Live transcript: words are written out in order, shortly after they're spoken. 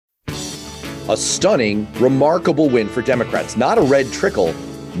a stunning, remarkable win for Democrats. Not a red trickle,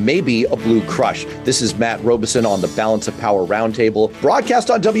 maybe a blue crush. This is Matt Robeson on the Balance of Power Roundtable, broadcast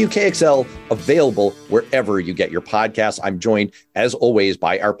on WKXL, available wherever you get your podcasts. I'm joined, as always,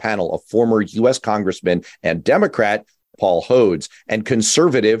 by our panel of former U.S. Congressman and Democrat Paul Hodes and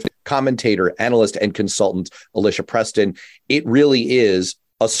conservative commentator, analyst, and consultant Alicia Preston. It really is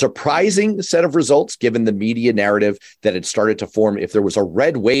a surprising set of results, given the media narrative that had started to form. If there was a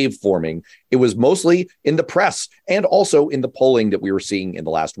red wave forming, it was mostly in the press and also in the polling that we were seeing in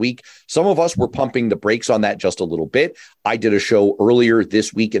the last week. Some of us were pumping the brakes on that just a little bit. I did a show earlier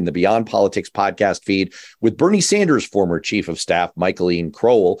this week in the Beyond Politics podcast feed with Bernie Sanders' former chief of staff, Michaeline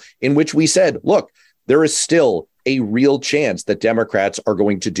Crowell, in which we said, look, there is still a real chance that Democrats are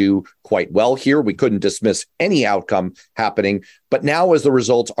going to do quite well here. We couldn't dismiss any outcome happening. But now, as the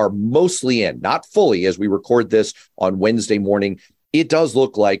results are mostly in, not fully, as we record this on Wednesday morning, it does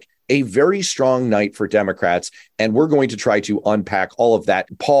look like a very strong night for Democrats. And we're going to try to unpack all of that.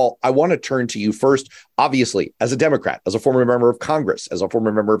 Paul, I want to turn to you first. Obviously, as a Democrat, as a former member of Congress, as a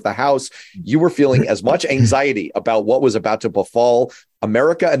former member of the House, you were feeling as much anxiety about what was about to befall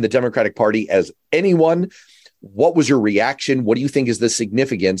America and the Democratic Party as anyone. What was your reaction? What do you think is the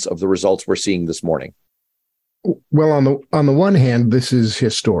significance of the results we're seeing this morning? Well, on the one hand, this is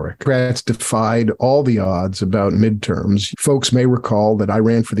historic. Democrats defied all the odds about midterms. Folks may recall that I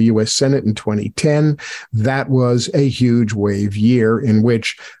ran for the U.S. Senate in 2010. That was a huge wave year in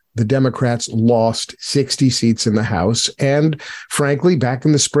which the Democrats lost 60 seats in the House. And frankly, back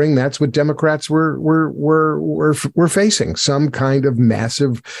in the spring, that's what Democrats were facing, some kind of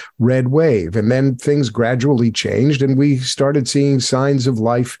massive red wave. And then things gradually changed and we started seeing signs of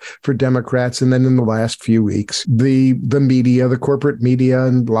life for Democrats. And then in the last few weeks, the media, the corporate media,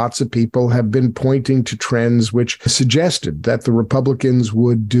 and lots of people have been pointing to trends which suggested that the Republicans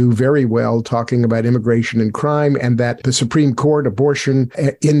would do very well talking about immigration and crime, and that the Supreme Court, abortion,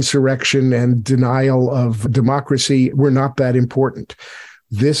 insurrection and denial of democracy were not that important.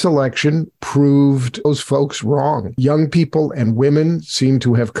 This election proved those folks wrong. Young people and women seem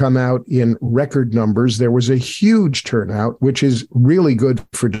to have come out in record numbers. There was a huge turnout, which is really good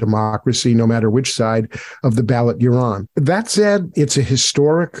for democracy, no matter which side of the ballot you're on. That said, it's a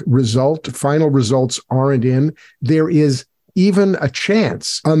historic result. Final results aren't in. There is even a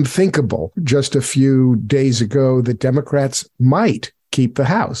chance, unthinkable just a few days ago, that Democrats might keep the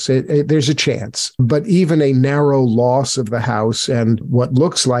House. There's a chance. But even a narrow loss of the House and what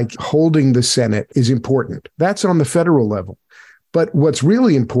looks like holding the Senate is important. That's on the federal level. But what's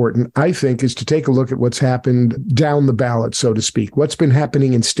really important, I think, is to take a look at what's happened down the ballot, so to speak, what's been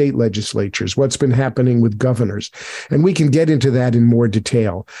happening in state legislatures, what's been happening with governors. And we can get into that in more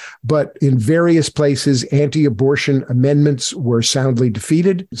detail. But in various places, anti-abortion amendments were soundly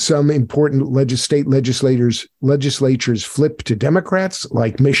defeated. Some important state legislatures flipped to Democrats,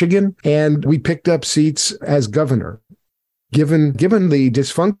 like Michigan, and we picked up seats as governor. Given the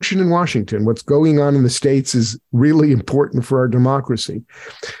dysfunction in Washington, what's going on in the states is really important for our democracy.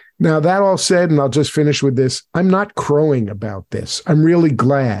 Now, that all said, and I'll just finish with this, I'm not crowing about this. I'm really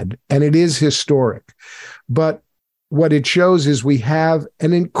glad, and it is historic. But what it shows is we have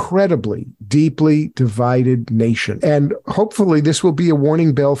an incredibly deeply divided nation. And hopefully this will be a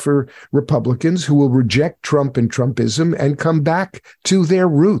warning bell for Republicans who will reject Trump and Trumpism and come back to their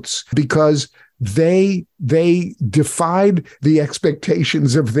roots, because they defied the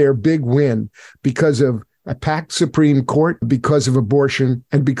expectations of their big win because of a packed Supreme Court, because of abortion,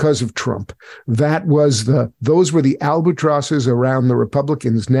 and because of Trump. Those were the albatrosses around the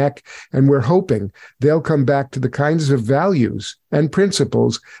Republicans' neck, and we're hoping they'll come back to the kinds of values and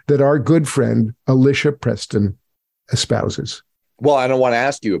principles that our good friend Alicia Preston espouses. Well, I don't want to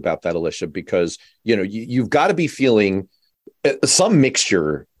ask you about that, Alicia, because you've got to be feeling some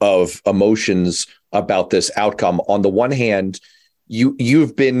mixture of emotions about this outcome. On the one hand,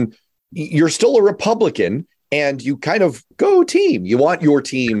 you're still a Republican and you kind of go team. You want your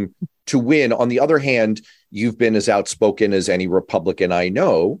team to win. On the other hand, you've been as outspoken as any Republican I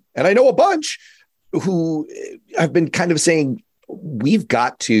know, and I know a bunch who have been kind of saying, we've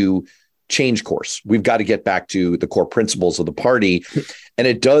got to change course. We've got to get back to the core principles of the party. And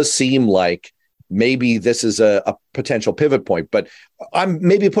it does seem like maybe this is a potential pivot point, but I'm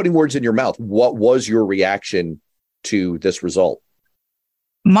maybe putting words in your mouth. What was your reaction to this result?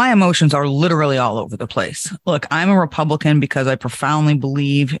 My emotions are literally all over the place. Look, I'm a Republican because I profoundly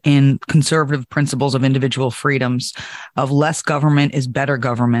believe in conservative principles of individual freedoms, of less government is better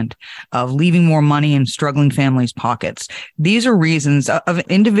government, of leaving more money in struggling families' pockets. These are reasons of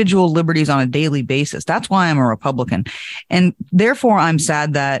individual liberties on a daily basis. That's why I'm a Republican. And therefore, I'm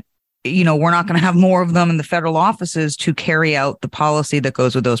sad that we're not going to have more of them in the federal offices to carry out the policy that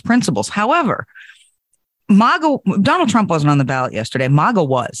goes with those principles. However, Donald Trump wasn't on the ballot yesterday. MAGA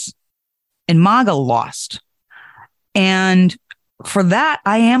was, and MAGA lost. And for that,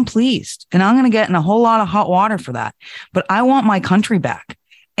 I am pleased. And I'm going to get in a whole lot of hot water for that. But I want my country back.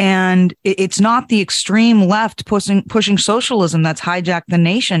 And it's not the extreme left pushing socialism that's hijacked the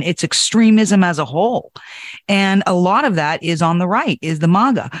nation. It's extremism as a whole. And a lot of that is on the right, is the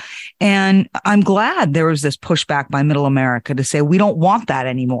MAGA. And I'm glad there was this pushback by middle America to say, we don't want that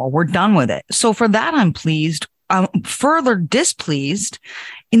anymore. We're done with it. So for that, I'm pleased. I'm further displeased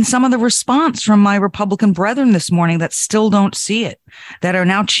in some of the response from my Republican brethren this morning that still don't see it, that are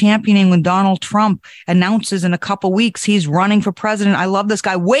now championing when Donald Trump announces in a couple weeks he's running for president. I love this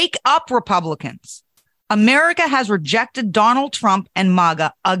guy. Wake up, Republicans. America has rejected Donald Trump and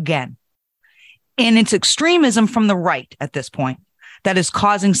MAGA again. And it's extremism from the right at this point that is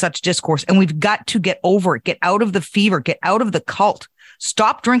causing such discourse. And we've got to get over it, get out of the fever, get out of the cult.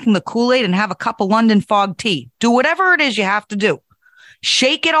 Stop drinking the Kool-Aid and have a cup of London fog tea. Do whatever it is you have to do.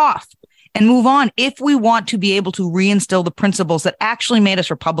 Shake it off and move on if we want to be able to reinstill the principles that actually made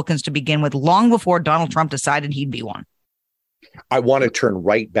us Republicans to begin with long before Donald Trump decided he'd be one. I want to turn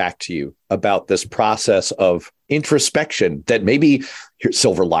right back to you about this process of introspection that maybe,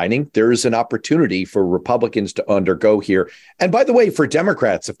 silver lining, there is an opportunity for Republicans to undergo here. And by the way, for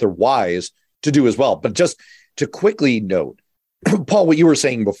Democrats, if they're wise, to do as well. But just to quickly note, Paul, what you were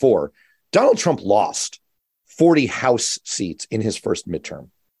saying before, Donald Trump lost 40 House seats in his first midterm.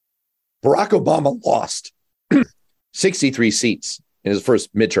 Barack Obama lost 63 seats in his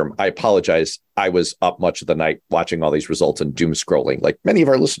first midterm. I apologize. I was up much of the night watching all these results and doom scrolling like many of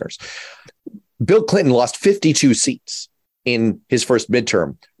our listeners. Bill Clinton lost 52 seats in his first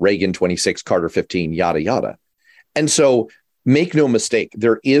midterm. Reagan 26, Carter 15, yada, yada. And so make no mistake,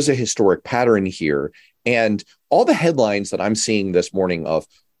 there is a historic pattern here. And all the headlines that I'm seeing this morning of,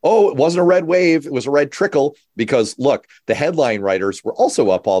 oh, it wasn't a red wave, it was a red trickle, because look, the headline writers were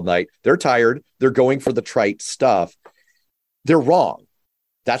also up all night. They're tired. They're going for the trite stuff. They're wrong.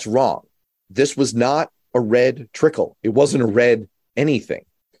 That's wrong. This was not a red trickle. It wasn't a red anything.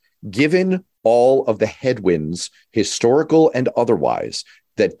 Given all of the headwinds, historical and otherwise,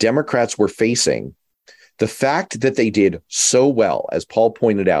 that Democrats were facing, the fact that they did so well, as Paul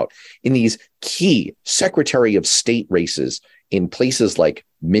pointed out, in these key Secretary of State races in places like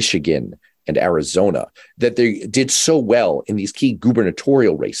Michigan and Arizona, that they did so well in these key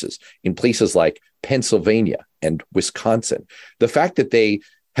gubernatorial races in places like Pennsylvania and Wisconsin, the fact that they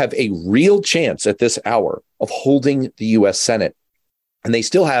have a real chance at this hour of holding the U.S. Senate, and they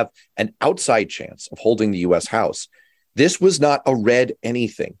still have an outside chance of holding the U.S. House. This was not a red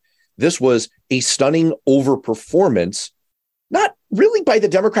anything. This was a stunning overperformance, not really by the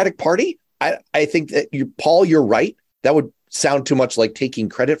Democratic Party. I think that Paul, you're right. That would sound too much like taking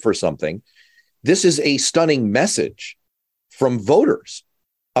credit for something. This is a stunning message from voters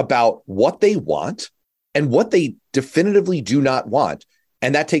about what they want and what they definitively do not want.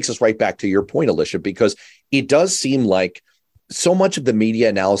 And that takes us right back to your point, Alicia, because it does seem like so much of the media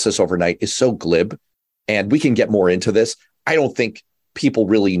analysis overnight is so glib, and we can get more into this. I don't think people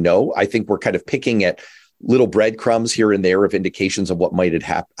really know. I think we're kind of picking at little breadcrumbs here and there of indications of what might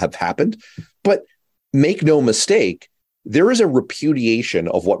have happened. But make no mistake, there is a repudiation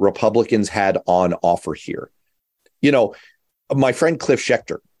of what Republicans had on offer here. You know, my friend Cliff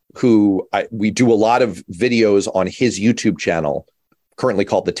Schechter, who we do a lot of videos on his YouTube channel, currently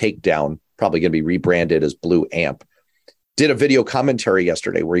called The Takedown, probably going to be rebranded as Blue Amp, did a video commentary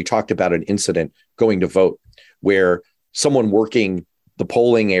yesterday where he talked about an incident going to vote where someone working the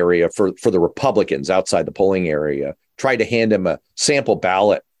polling area for the Republicans outside the polling area tried to hand him a sample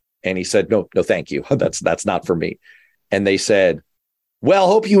ballot. And he said, no, thank you. That's not for me. And they said, well,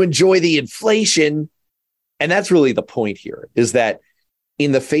 hope you enjoy the inflation. And that's really the point here, is that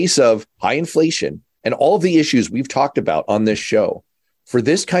in the face of high inflation and all of the issues we've talked about on this show, for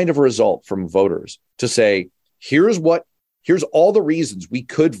this kind of result from voters to say, here's all the reasons we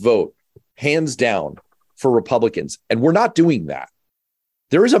could vote hands down for Republicans. And we're not doing that.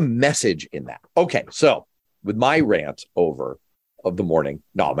 There is a message in that. Okay, so with my rant over of the morning,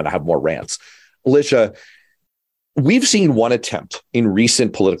 no, I'm going to have more rants. Alicia, we've seen one attempt in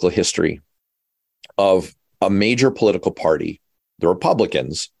recent political history of a major political party, the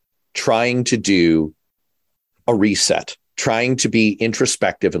Republicans, trying to do a reset, trying to be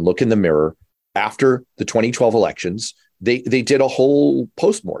introspective and look in the mirror after the 2012 elections. They did a whole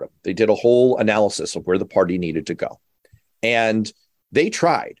postmortem. They did a whole analysis of where the party needed to go. And they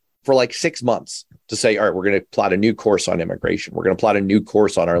tried for like 6 months to say, all right, we're going to plot a new course on immigration. We're going to plot a new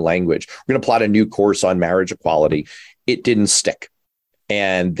course on our language. We're going to plot a new course on marriage equality. It didn't stick.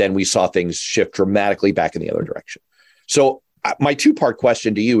 And then we saw things shift dramatically back in the other direction. So my two-part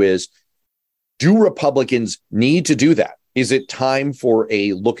question to you is, do Republicans need to do that? Is it time for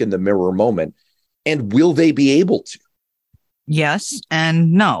a look in the mirror moment? And will they be able to? Yes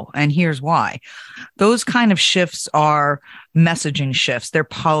and no. And here's why. Those kind of shifts are messaging shifts. They're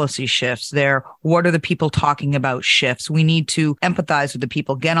policy shifts. They're what are the people talking about shifts. We need to empathize with the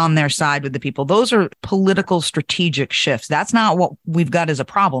people, get on their side with the people. Those are political strategic shifts. That's not what we've got as a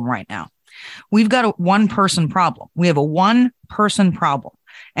problem right now. We've got a one-person problem. We have a one-person problem,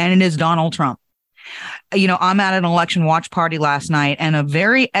 and it is Donald Trump. You know, I'm at an election watch party last night, and a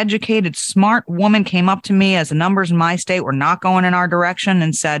very educated, smart woman came up to me as the numbers in my state were not going in our direction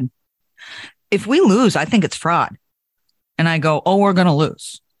and said, if we lose, I think it's fraud. And I go, oh, we're going to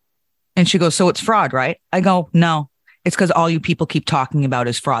lose. And she goes, so it's fraud, right? I go, no, it's because all you people keep talking about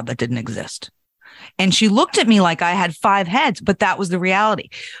is fraud that didn't exist. And she looked at me like I had 5 heads, but that was the reality.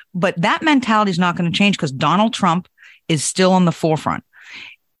 But that mentality is not going to change because Donald Trump is still on the forefront.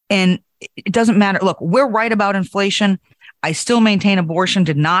 And it doesn't matter. Look, we're right about inflation. I still maintain abortion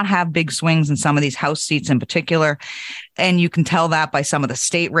did not have big swings in some of these House seats in particular. And you can tell that by some of the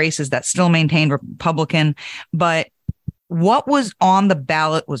state races that still maintained Republican. But what was on the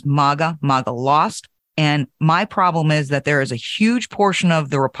ballot was MAGA. MAGA lost. And my problem is that there is a huge portion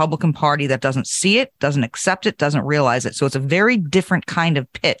of the Republican Party that doesn't see it, doesn't accept it, doesn't realize it. So it's a very different kind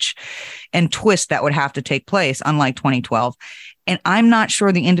of pitch and twist that would have to take place, unlike 2012. And I'm not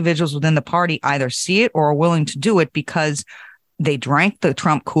sure the individuals within the party either see it or are willing to do it because they drank the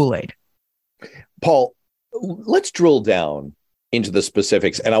Trump Kool-Aid. Paul, let's drill down into the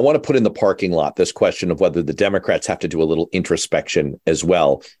specifics. And I want to put in the parking lot this question of whether the Democrats have to do a little introspection as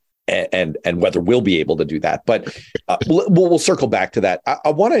well, and whether we'll be able to do that. But we'll circle back to that. I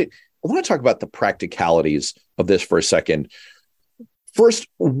want to talk about the practicalities of this for a second. First,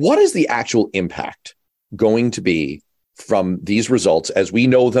 what is the actual impact going to be from these results as we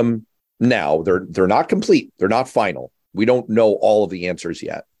know them now? They're not complete. They're not final. We don't know all of the answers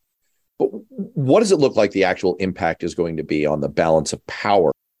yet. But what does it look like the actual impact is going to be on the balance of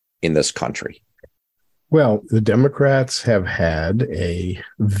power in this country? Well, the Democrats have had a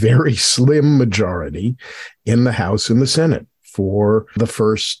very slim majority in the House and the Senate for the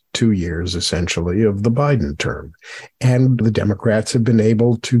first 2 years, essentially, of the Biden term. And the Democrats have been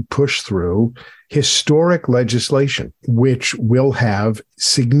able to push through historic legislation, which will have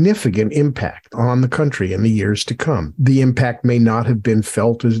significant impact on the country in the years to come. The impact may not have been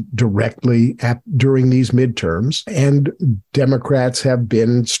felt as directly during these midterms, and Democrats have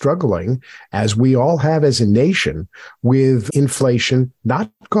been struggling, as we all have as a nation, with inflation,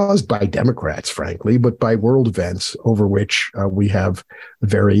 not caused by Democrats, frankly, but by world events over which we have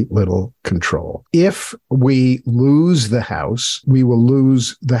very little control. If we lose the House, we will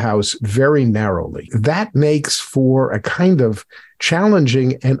lose the House very narrowly. That makes for a kind of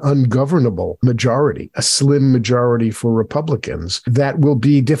challenging and ungovernable majority, a slim majority for Republicans that will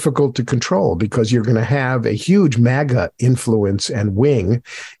be difficult to control because you're going to have a huge MAGA influence and wing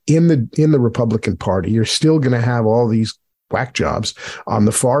in the Republican Party. You're still going to have all these whack jobs on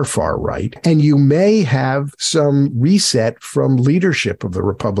the far right. And you may have some reset from leadership of the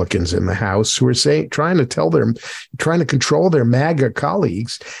Republicans in the House who are trying to control their MAGA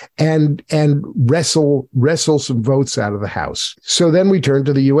colleagues and wrestle some votes out of the House. So then we turn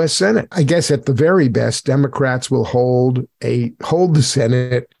to the U.S. Senate. I guess at the very best, Democrats will hold the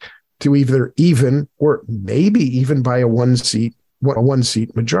Senate to either even or maybe even by a one seat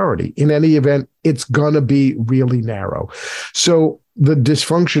majority. In any event, it's going to be really narrow. So the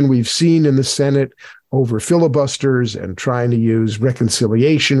dysfunction we've seen in the Senate over filibusters and trying to use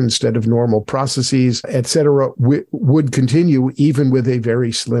reconciliation instead of normal processes, et cetera, would continue even with a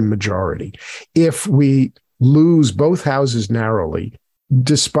very slim majority. If we lose both houses narrowly,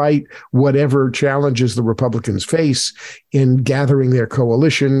 despite whatever challenges the Republicans face in gathering their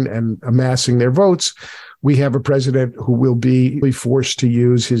coalition and amassing their votes, we have a president who will be forced to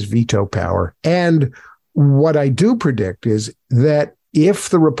use his veto power. And what I do predict is that if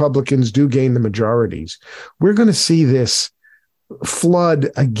the Republicans do gain the majorities, we're going to see this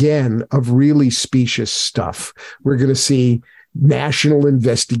flood again of really specious stuff. We're going to see national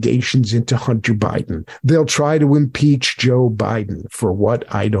investigations into Hunter Biden. They'll try to impeach Joe Biden for what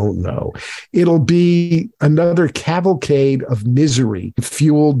I don't know. It'll be another cavalcade of misery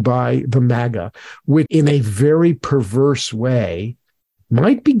fueled by the MAGA, which in a very perverse way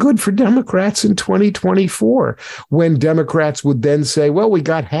might be good for Democrats in 2024, when Democrats would then say, well, we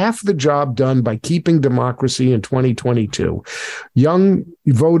got half the job done by keeping democracy in 2022. Young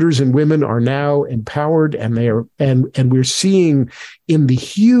voters and women are now empowered, and we're seeing in the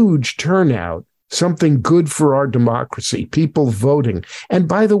huge turnout something good for our democracy, people voting. And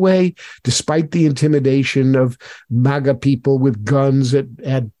by the way, despite the intimidation of MAGA people with guns at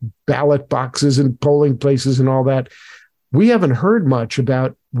ballot boxes and polling places and all that, we haven't heard much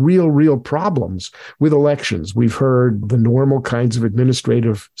about real problems with elections. We've heard the normal kinds of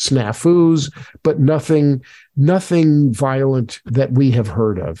administrative snafus, but nothing violent that we have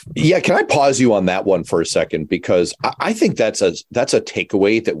heard of. Yeah, can I pause you on that one for a second? Because I think that's a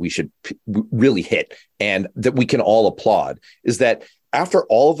takeaway that we should really hit, and that we can all applaud, is that after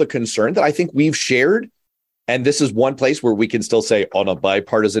all of the concern that I think we've shared, and this is one place where we can still say on a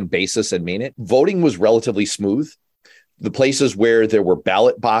bipartisan basis and mean it, voting was relatively smooth. The places where there were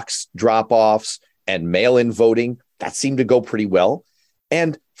ballot box drop-offs and mail-in voting, that seemed to go pretty well.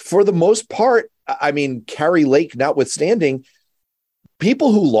 And for the most part, I mean, Kari Lake notwithstanding,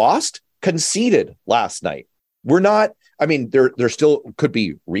 people who lost conceded last night. There still could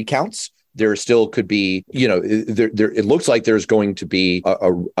be recounts. There still could be, it looks like there's going to be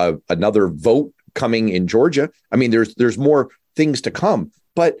another vote coming in Georgia. I mean, there's more things to come,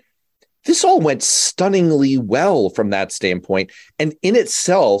 but this all went stunningly well from that standpoint, and in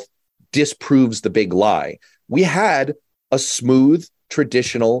itself disproves the big lie. We had a smooth,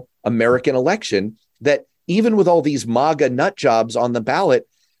 traditional American election that, even with all these MAGA nut jobs on the ballot,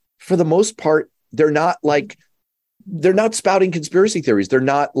 for the most part, they're not spouting conspiracy theories. They're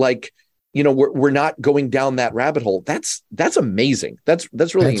not like, we're not going down that rabbit hole. That's amazing. That's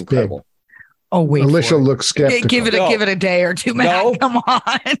really incredible. Big. Oh, wait, Alicia looks skeptical. Give it a day or two, Matt. No. Come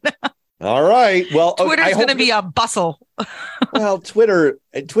on. All right. Well, Twitter's going to be a bustle. Well, Twitter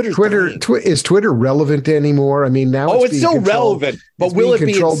is Twitter relevant anymore? I mean, now it's still relevant, but will it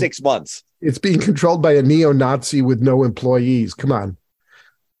be in 6 months? It's being controlled by a neo-Nazi with no employees. Come on.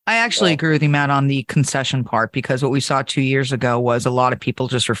 I actually agree with you, Matt, on the concession part, because what we saw 2 years ago was a lot of people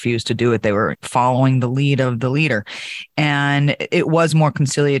just refused to do it. They were following the lead of the leader, and it was more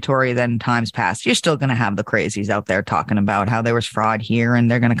conciliatory than times past. You're still going to have the crazies out there talking about how there was fraud here,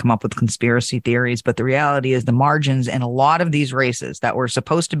 and they're going to come up with conspiracy theories. But the reality is the margins in a lot of these races that were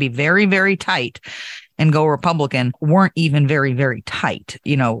supposed to be very, very tight and go Republican weren't even very, very tight.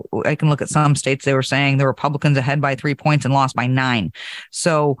 I can look at some states, they were saying the Republicans ahead by 3 points and lost by 9.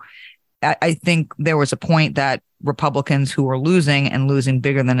 So I think there was a point that Republicans who were losing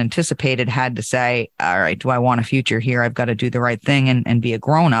bigger than anticipated had to say, all right, do I want a future here? I've got to do the right thing and be a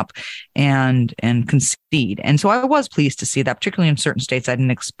grown up and concede. And so I was pleased to see that, particularly in certain states. I didn't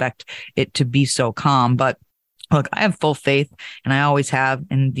expect it to be so calm, but look, I have full faith, and I always have,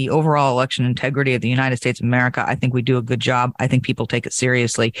 in the overall election integrity of the United States of America. I think we do a good job. I think people take it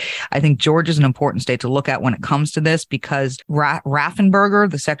seriously. I think Georgia is an important state to look at when it comes to this, because Raffensperger,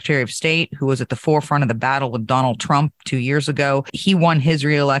 the Secretary of State, who was at the forefront of the battle with Donald Trump 2 years ago, he won his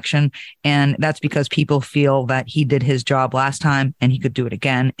reelection, and that's because people feel that he did his job last time and he could do it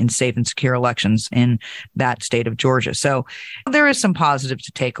again in safe and secure elections in that state of Georgia. So there is some positives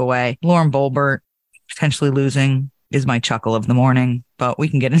to take away. Lauren Boebert potentially losing is my chuckle of the morning, but we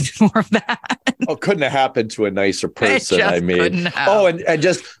can get into more of that. Oh, couldn't have happened to a nicer person. And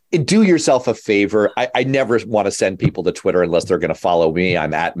just do yourself a favor. I never want to send people to Twitter unless they're going to follow me.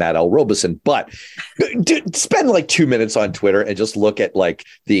 I'm at Matt L. Robeson, but spend like 2 minutes on Twitter and just look at like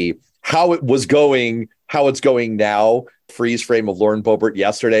how it's going now. Freeze frame of Lauren Boebert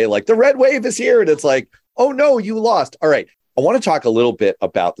yesterday, like the red wave is here. And it's like, oh no, you lost. All right. I want to talk a little bit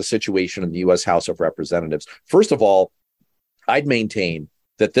about the situation in the U.S. House of Representatives. First of all, I'd maintain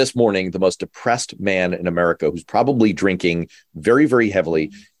that this morning, the most depressed man in America, who's probably drinking very, very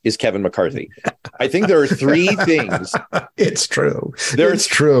heavily, is Kevin McCarthy. I think there are three things. It's true. It's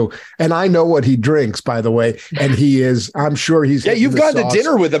true. And I know what he drinks, by the way. And I'm sure he's. Yeah, you've gone to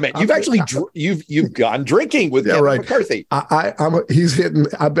dinner with him. You've gone drinking with Kevin McCarthy. I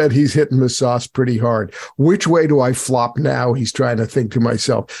bet he's hitting the sauce pretty hard. Which way do I flop now? He's trying to think to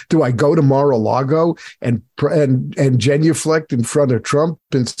myself. Do I go to Mar-a-Lago and genuflect in front of Trump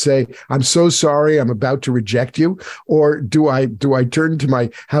and say, I'm so sorry, I'm about to reject you? Or do I turn to my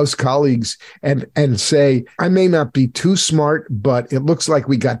House colleagues and say, I may not be too smart, but it looks like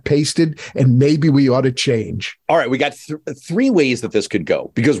we got pasted and maybe we ought to change? All right, we got three ways that this could go,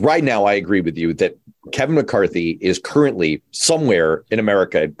 because right now I agree with you that Kevin McCarthy is currently somewhere in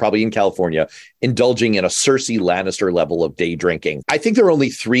America, probably in California, indulging in a Cersei Lannister level of day drinking. I think there are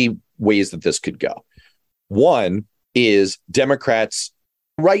only three ways that this could go. One is Democrats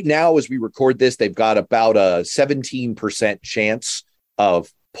Right now, as we record this, they've got about a 17% chance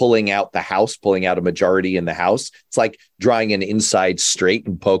of pulling out the House, pulling out a majority in the House. It's like drawing an inside straight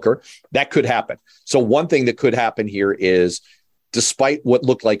in poker. That could happen. So one thing that could happen here is, despite what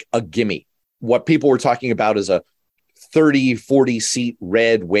looked like a gimme, what people were talking about is a 30, 40 seat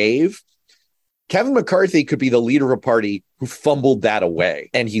red wave. Kevin McCarthy could be the leader of a party who fumbled that away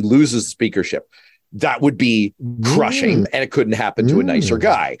and he loses the speakership. That would be crushing, and it couldn't happen to a nicer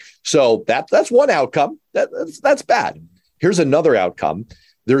guy. So that's one outcome. That's bad. Here's another outcome.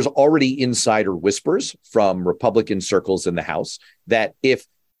 There's already insider whispers from Republican circles in the House that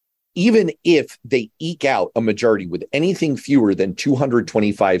even if they eke out a majority with anything fewer than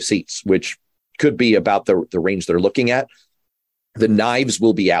 225 seats, which could be about the range they're looking at, the knives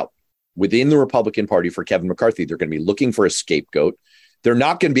will be out within the Republican Party for Kevin McCarthy. They're going to be looking for a scapegoat. They're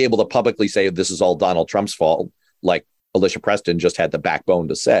not going to be able to publicly say this is all Donald Trump's fault, like Alicia Preston just had the backbone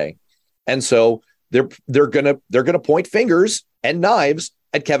to say. And so they're going to point fingers and knives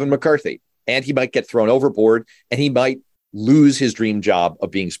at Kevin McCarthy, and he might get thrown overboard, and he might lose his dream job of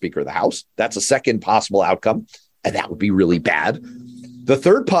being Speaker of the House. That's a second possible outcome, and that would be really bad. The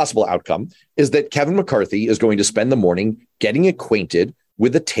third possible outcome is that Kevin McCarthy is going to spend the morning getting acquainted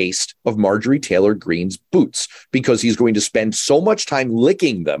with a taste of Marjorie Taylor Greene's boots, because he's going to spend so much time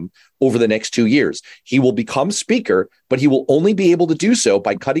licking them over the next 2 years. He will become Speaker, but he will only be able to do so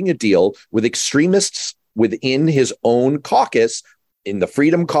by cutting a deal with extremists within his own caucus, in the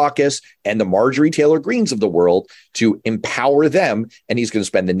Freedom Caucus and the Marjorie Taylor Greenes of the world, to empower them. And he's going to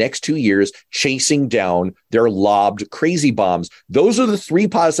spend the next 2 years chasing down their lobbed crazy bombs. Those are the three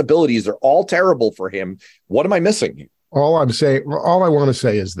possibilities. They're all terrible for him. What am I missing? All I want to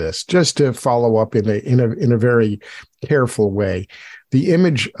say is this, just to follow up in a very careful way. The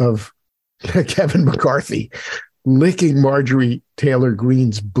image of Kevin McCarthy licking Marjorie Taylor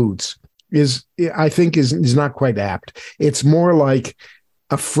Greene's boots is not quite apt. It's more like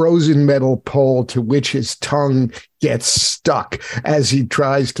a frozen metal pole to which his tongue gets stuck as he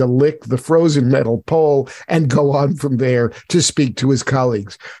tries to lick the frozen metal pole and go on from there to speak to his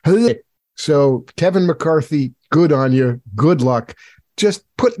colleagues. So Kevin McCarthy, good on you. Good luck. Just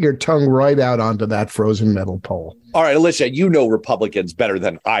put your tongue right out onto that frozen metal pole. All right, Alicia, you know Republicans better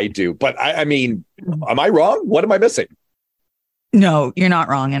than I do, but I mean, am I wrong? What am I missing? No, you're not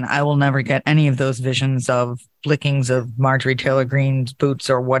wrong. And I will never get any of those visions of lickings of Marjorie Taylor Greene's boots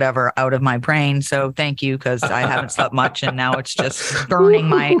or whatever out of my brain. So thank you, because I haven't slept much and now it's just burning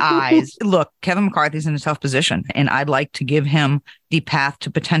my eyes. Look, Kevin McCarthy's in a tough position, and I'd like to give him the path to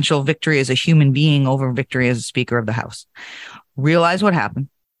potential victory as a human being over victory as a Speaker of the House. Realize what happened.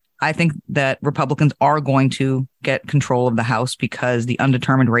 I think that Republicans are going to get control of the House because the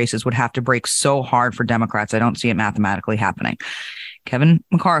undetermined races would have to break so hard for Democrats. I don't see it mathematically happening. Kevin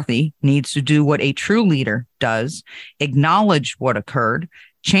McCarthy needs to do what a true leader does, acknowledge what occurred,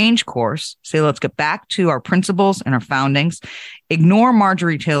 change course, say, let's get back to our principles and our foundings, ignore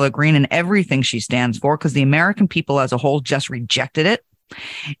Marjorie Taylor Greene and everything she stands for, because the American people as a whole just rejected it,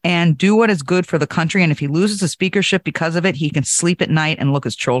 and do what is good for the country. And if he loses the speakership because of it, he can sleep at night and look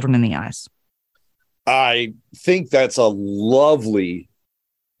his children in the eyes. I think that's a lovely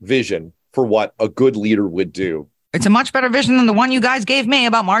vision for what a good leader would do. It's a much better vision than the one you guys gave me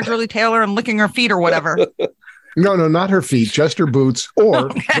about Marjorie Taylor and licking her feet or whatever. No, not her feet, just her boots, or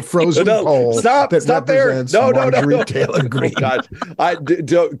the frozen pole. Stop there. No. Taylor Greene. Oh, God.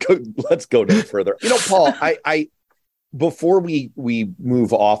 Let's go no further. Paul, I before we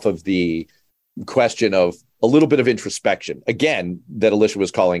move off of the question of a little bit of introspection, again, that Alicia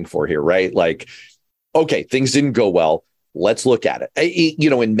was calling for here, right? Like, okay, things didn't go well. Let's look at it.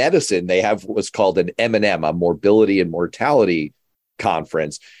 In medicine, they have what's called an M&M, a morbidity and mortality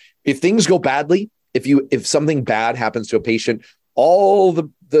conference. If things go badly, if something bad happens to a patient, all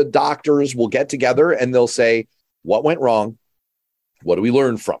the doctors will get together and they'll say, what went wrong? What do we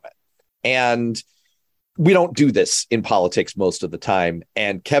learn from it? And we don't do this in politics most of the time.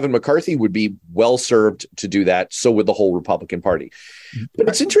 And Kevin McCarthy would be well served to do that. So would the whole Republican Party. But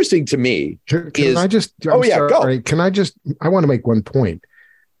it's interesting to me. Go. I want to make one point.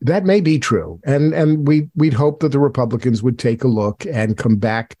 That may be true. And we'd hope that the Republicans would take a look and come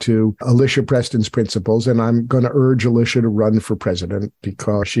back to Alicia Preston's principles. And I'm going to urge Alicia to run for president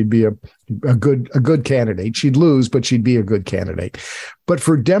because she'd be a good candidate. She'd lose, but she'd be a good candidate. But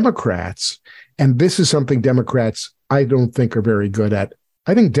for Democrats, and this is something Democrats, I don't think, are very good at.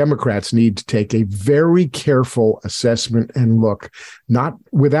 I think Democrats need to take a very careful assessment and look, not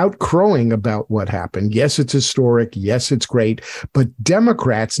without crowing about what happened. Yes, it's historic. Yes, it's great. But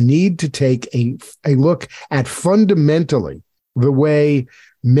Democrats need to take a look at fundamentally the way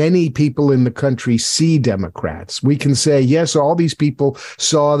many people in the country see Democrats. We can say, yes, all these people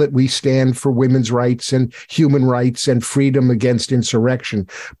saw that we stand for women's rights and human rights and freedom against insurrection.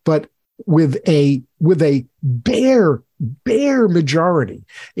 But with a bare majority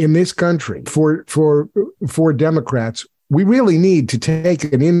in this country for Democrats, we really need to take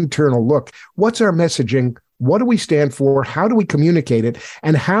an internal look. What's our messaging? What do we stand for? How do we communicate it?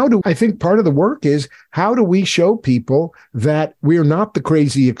 And I think part of the work is, how do we show people that we're not the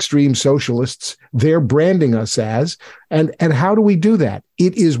crazy extreme socialists they're branding us as? And how do we do that?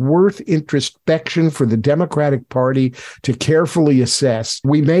 It is worth introspection for the Democratic Party to carefully assess.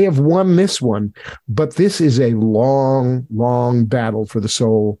 We may have won this one, but this is a long, long battle for the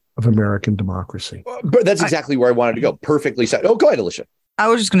soul of American democracy. But that's exactly where I wanted to go. Perfectly said. Oh, go ahead, Alicia. I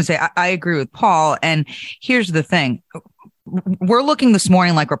was just going to say, I agree with Paul. And here's the thing. We're looking this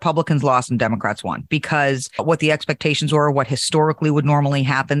morning like Republicans lost and Democrats won, because what the expectations were, what historically would normally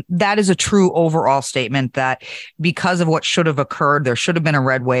happen, that is a true overall statement that because of what should have occurred, there should have been a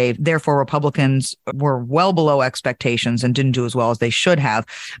red wave. Therefore, Republicans were well below expectations and didn't do as well as they should have.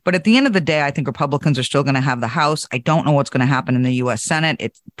 But at the end of the day, I think Republicans are still going to have the House. I don't know what's going to happen in the U.S. Senate.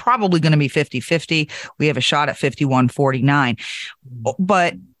 It's probably going to be 50-50. We have a shot at 51-49.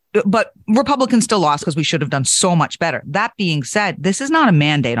 But Republicans still lost because we should have done so much better. That being said, this is not a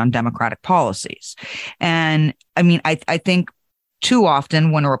mandate on Democratic policies. And I mean, I think too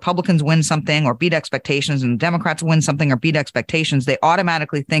often when Republicans win something or beat expectations and Democrats win something or beat expectations, they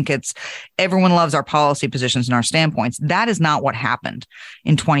automatically think it's everyone loves our policy positions and our standpoints. That is not what happened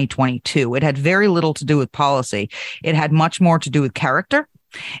in 2022. It had very little to do with policy. It had much more to do with character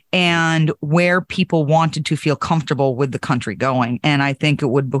and where people wanted to feel comfortable with the country going. And I think it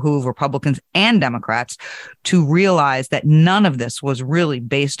would behoove Republicans and Democrats to realize that none of this was really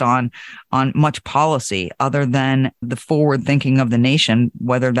based on much policy other than the forward thinking of the nation,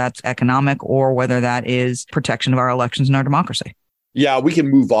 whether that's economic or whether that is protection of our elections and our democracy. Yeah, we can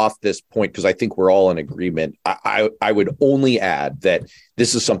move off this point because I think we're all in agreement. I would only add that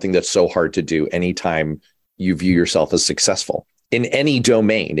this is something that's so hard to do anytime you view yourself as successful. In any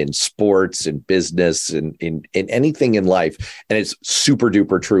domain, in sports, in business, in anything in life. And it's super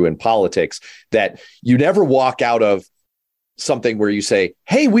duper true in politics that you never walk out of something where you say,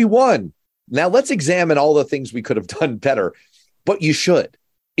 hey, we won. Now let's examine all the things we could have done better. But you should.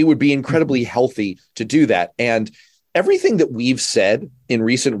 It would be incredibly healthy to do that. And everything that we've said in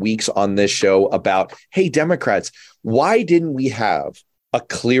recent weeks on this show about, hey, Democrats, why didn't we have a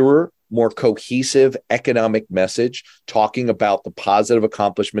clearer, more cohesive economic message, talking about the positive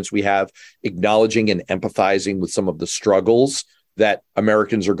accomplishments we have, acknowledging and empathizing with some of the struggles that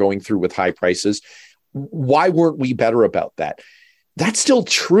Americans are going through with high prices. Why weren't we better about that? That's still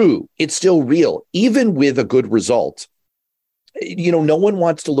true. It's still real, even with a good result. You know, no one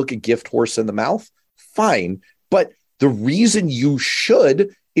wants to look a gift horse in the mouth. Fine. But the reason you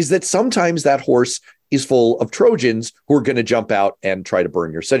should is that sometimes that horse is full of Trojans who are going to jump out and try to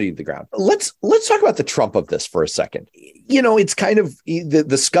burn your city to the ground. Let's talk about the Trump of this for a second. You know, it's kind of the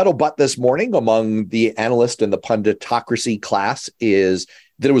scuttlebutt this morning among the analyst and the punditocracy class is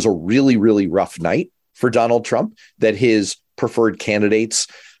that it was a really, really rough night for Donald Trump, that his preferred candidates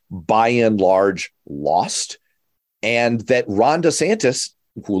by and large lost, and that Ron DeSantis,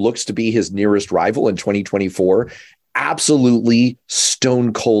 who looks to be his nearest rival in 2024, absolutely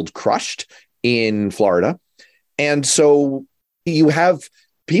stone cold crushed in Florida. And so you have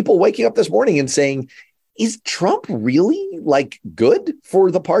people waking up this morning and saying, is Trump really like good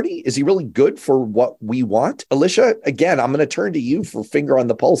for the party? Is he really good for what we want? Alicia, again, I'm going to turn to you for finger on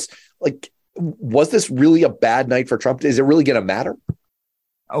the pulse. Like, was this really a bad night for Trump? Is it really going to matter?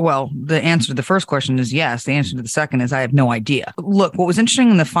 Well, the answer to the first question is yes. The answer to the second is I have no idea. Look, what was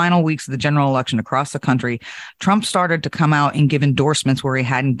interesting in the final weeks of the general election across the country, Trump started to come out and give endorsements where he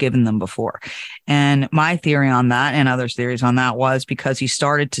hadn't given them before. And my theory on that and others' theories on that was because he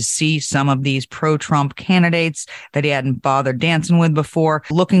started to see some of these pro-Trump candidates that he hadn't bothered dancing with before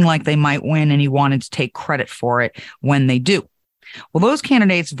looking like they might win, and he wanted to take credit for it when they do. Well, those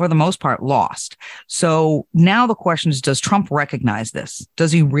candidates, for the most part, lost. So now the question is, does Trump recognize this?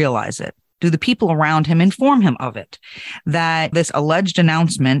 Does he realize it? Do the people around him inform him of it? That this alleged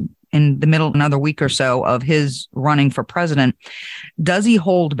announcement in the middle of another week or so of his running for president, does he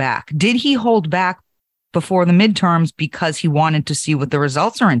hold back? Did he hold back before the midterms because he wanted to see what the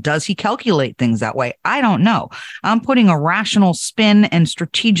results are? And does he calculate things that way? I don't know. I'm putting a rational spin and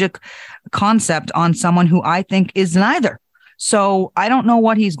strategic concept on someone who I think is neither. So I don't know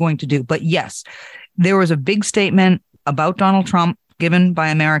what he's going to do. But yes, there was a big statement about Donald Trump given by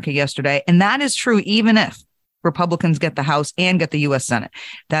America yesterday. And that is true, even if Republicans get the House and get the U.S. Senate.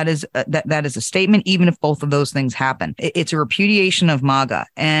 That is a statement, even if both of those things happen. It's a repudiation of MAGA.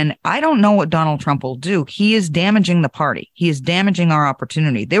 And I don't know what Donald Trump will do. He is damaging the party. He is damaging our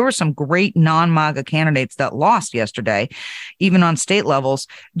opportunity. There were some great non-MAGA candidates that lost yesterday, even on state levels,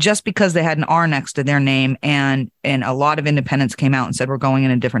 just because they had an R next to their name. And a lot of independents came out and said, we're going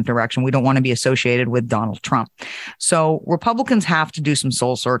in a different direction. We don't want to be associated with Donald Trump. So Republicans have to do some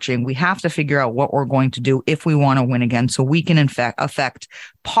soul searching. We have to figure out what we're going to do if we want to win again, so we can in fact affect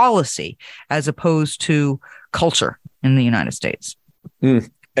policy as opposed to culture in the United States.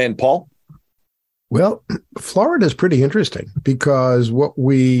 And Paul? Well, Florida is pretty interesting because what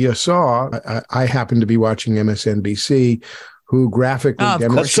we saw, I happened to be watching MSNBC, who graphically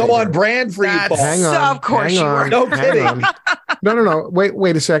demonstrated. So on brand for you, Paul. Hang on. Of course you were. No kidding. No.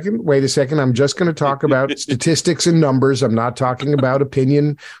 Wait a second. I'm just going to talk about statistics and numbers. I'm not talking about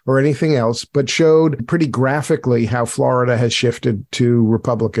opinion or anything else, but showed pretty graphically how Florida has shifted to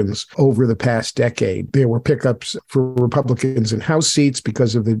Republicans over the past decade. There were pickups for Republicans in House seats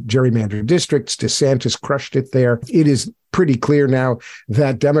because of the gerrymandered districts. DeSantis crushed it there. It is pretty clear now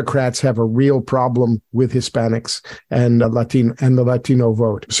that Democrats have a real problem with Hispanics and the Latino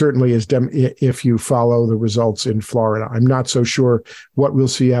vote. Certainly, if you follow the results in Florida, I'm not so sure what we'll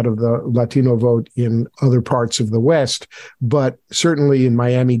see out of the Latino vote in other parts of the West, but certainly in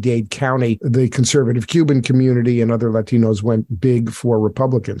Miami-Dade County, the conservative Cuban community and other Latinos went big for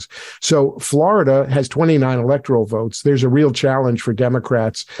Republicans. So Florida has 29 electoral votes. There's a real challenge for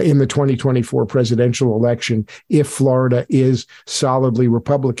Democrats in the 2024 presidential election if Florida is solidly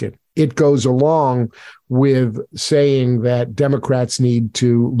Republican. It goes along with saying that Democrats need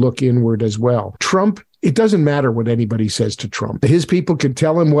to look inward as well. Trump, it doesn't matter what anybody says to Trump. His people can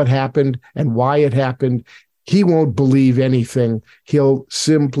tell him what happened and why it happened. He won't believe anything.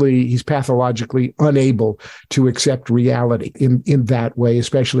 He's pathologically unable to accept reality in that way,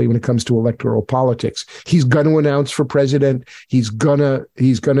 especially when it comes to electoral politics. He's going to announce for president. He's going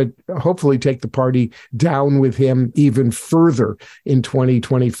to hopefully take the party down with him even further in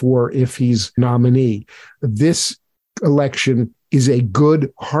 2024 if he's nominee. This election is a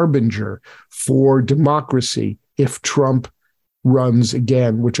good harbinger for democracy if Trump runs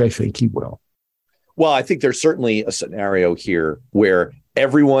again, which I think he will. Well, I think there's certainly a scenario here where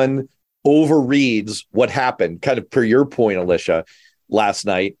everyone overreads what happened, kind of per your point, Alicia, last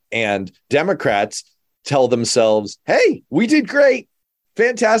night. And Democrats tell themselves, hey, we did great.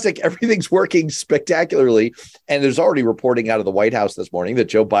 Fantastic. Everything's working spectacularly. And there's already reporting out of the White House this morning that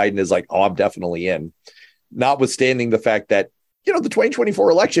Joe Biden is like, oh, I'm definitely in. Notwithstanding the fact that, the 2024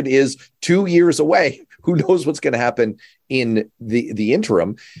 election is 2 years away. Who knows what's going to happen in the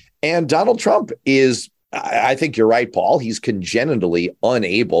interim? And Donald Trump is, I think you're right, Paul. He's congenitally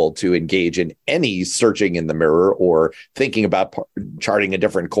unable to engage in any searching in the mirror or thinking about charting a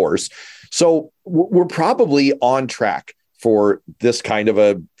different course. So we're probably on track for this kind of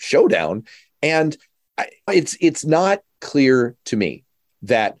a showdown. And it's not clear to me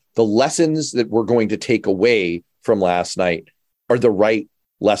that the lessons that we're going to take away from last night are the right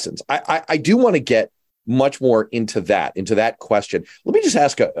lessons. I do want to get much more into that question. Let me just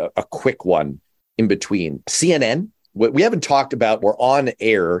ask a quick one in between. CNN, we haven't talked about, we're on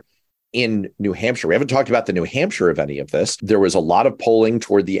air in New Hampshire. We haven't talked about the New Hampshire of any of this. There was a lot of polling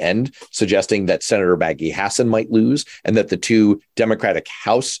toward the end suggesting that Senator Maggie Hassan might lose and that the two Democratic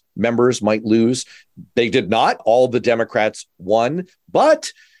House members might lose. They did not. All the Democrats won.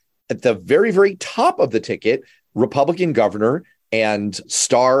 But at the very, very top of the ticket, Republican governor and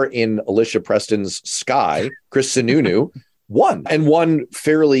star in Alicia Preston's Sky, Chris Sununu, won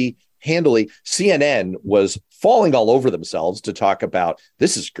fairly handily. CNN was falling all over themselves to talk about,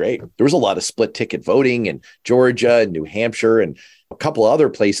 this is great. There was a lot of split ticket voting in Georgia and New Hampshire and a couple of other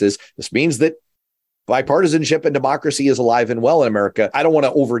places. This means that bipartisanship and democracy is alive and well in America. I don't want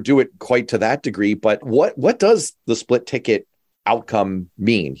to overdo it quite to that degree, but what does the split ticket outcome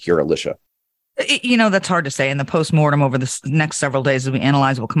mean here, Alicia? That's hard to say. And the postmortem over the next several days as we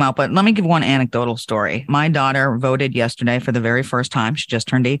analyze will come out. But let me give one anecdotal story. My daughter voted yesterday for the very first time. She just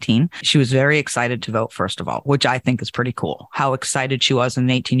turned 18. She was very excited to vote, first of all, which I think is pretty cool. How excited she was as an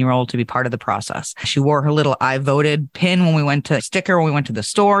 18-year-old to be part of the process. She wore her little I voted pin when we went to the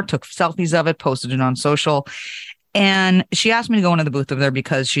store, took selfies of it, posted it on social. And she asked me to go into the booth over there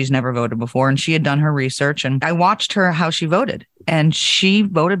because she's never voted before. And she had done her research. And I watched her how she voted. And she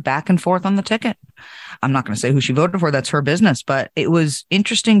voted back and forth on the ticket. I'm not going to say who she voted for. That's her business. But it was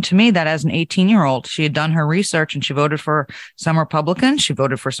interesting to me that as an 18-year-old, she had done her research and she voted for some Republicans. She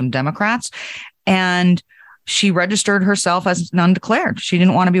voted for some Democrats. And she registered herself as an undeclared. She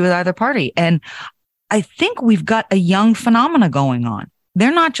didn't want to be with either party. And I think we've got a young phenomena going on.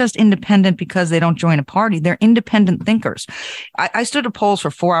 They're not just independent because they don't join a party. They're independent thinkers. I stood at polls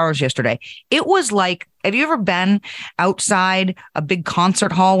for 4 hours yesterday. It was like, have you ever been outside a big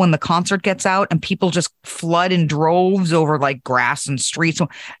concert hall when the concert gets out and people just flood in droves over like grass and streets?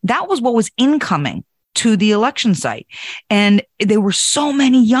 That was what was incoming to the election site. And there were so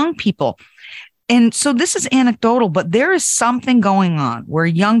many young people. And so this is anecdotal, but there is something going on where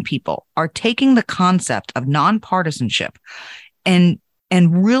young people are taking the concept of nonpartisanship and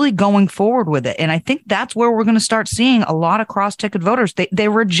really going forward with it. And I think that's where we're going to start seeing a lot of cross-ticket voters.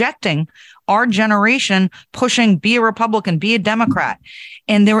 They're rejecting our generation, pushing be a Republican, be a Democrat,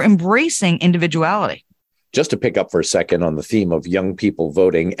 and they're embracing individuality. Just to pick up for a second on the theme of young people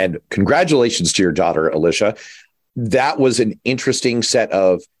voting, and congratulations to your daughter, Alicia. That was an interesting set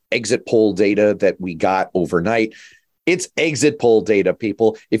of exit poll data that we got overnight. It's exit poll data,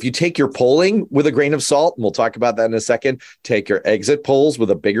 people. If you take your polling with a grain of salt, and we'll talk about that in a second, take your exit polls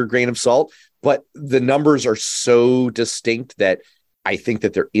with a bigger grain of salt. But the numbers are so distinct that I think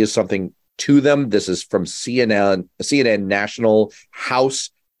that there is something to them. This is from CNN National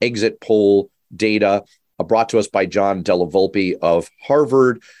House exit poll data brought to us by John Della Volpe of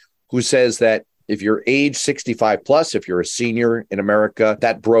Harvard, who says that if you're age 65 plus, if you're a senior in America,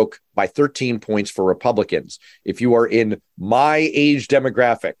 that broke by 13 points for Republicans. If you are in my age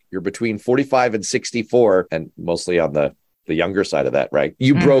demographic, you're between 45 and 64, and mostly on the younger side of that, right?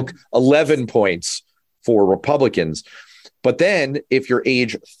 You broke 11 points for Republicans. But then if you're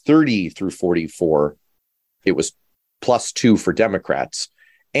age 30 through 44, it was +2 for Democrats.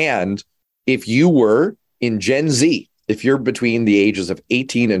 And if you were in Gen Z, if you're between the ages of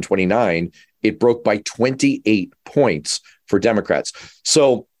 18 and 29, it broke by 28 points for Democrats.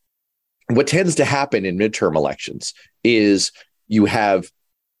 So what tends to happen in midterm elections is you have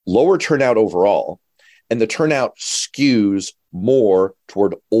lower turnout overall, and the turnout skews more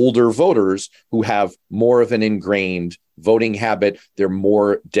toward older voters who have more of an ingrained voting habit. They're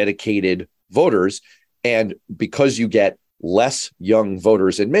more dedicated voters. And because you get less young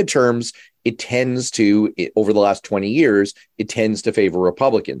voters in midterms, it tends to, over the last 20 years, it tends to favor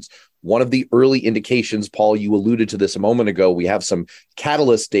Republicans. One of the early indications, Paul, you alluded to this a moment ago, we have some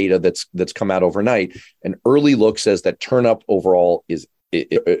Catalyst data that's come out overnight. An early look says that turnout overall is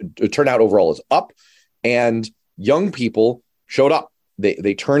up, and young people showed up.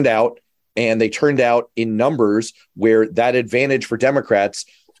 They turned out, and they turned out in numbers where that advantage for Democrats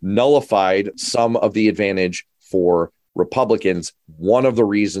nullified some of the advantage for Republicans. One of the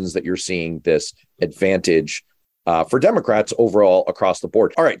reasons that you're seeing this advantage for Democrats overall across the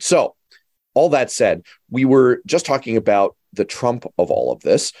board. All right. So all that said, we were just talking about the Trump of all of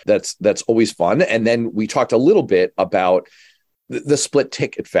this. That's always fun. And then we talked a little bit about the split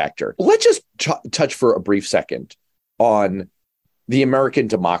ticket factor. Let's just touch for a brief second on the American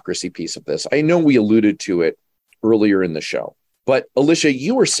democracy piece of this. I know we alluded to it earlier in the show, but Alicia,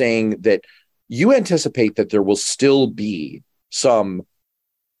 you were saying that you anticipate that there will still be some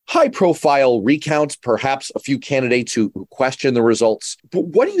high-profile recounts, perhaps a few candidates who question the results. But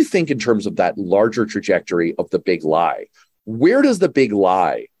what do you think in terms of that larger trajectory of the big lie? Where does the big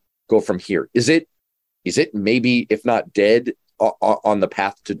lie go from here? Is it maybe, if not dead, on the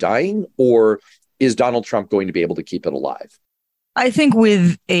path to dying, or is Donald Trump going to be able to keep it alive? I think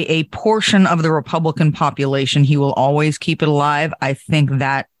with a portion of the Republican population, he will always keep it alive. I think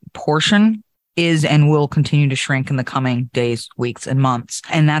that portion is and will continue to shrink in the coming days, weeks, and months.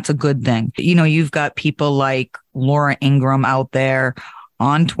 And that's a good thing. You know, you've got people like Laura Ingraham out there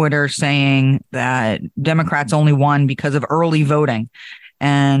on Twitter saying that Democrats only won because of early voting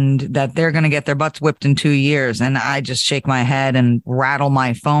and that they're going to get their butts whipped in 2 years. And I just shake my head and rattle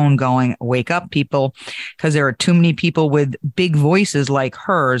my phone going, wake up, people, because there are too many people with big voices like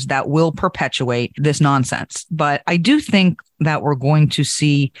hers that will perpetuate this nonsense. But I do think that we're going to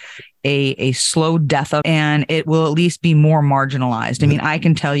see a slow death of, and it will at least be more marginalized. I mean, I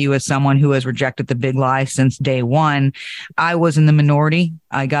can tell you as someone who has rejected the big lie since day one, I was in the minority.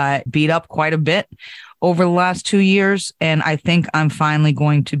 I got beat up quite a bit over the last 2 years. And I think I'm finally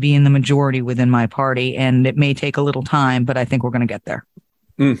going to be in the majority within my party. And it may take a little time, but I think we're going to get there.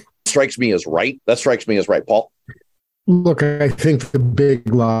 Strikes me as right. That strikes me as right, Paul. Look, I think the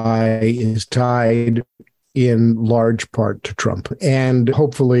big lie is tied in large part to Trump. And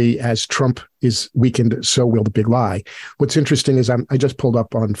hopefully, as Trump is weakened, so will the big lie. What's interesting is I just pulled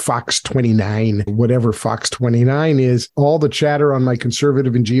up on Fox 29, whatever Fox 29 is. All the chatter on my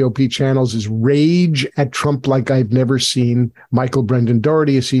conservative and GOP channels is rage at Trump like I've never seen. Michael Brendan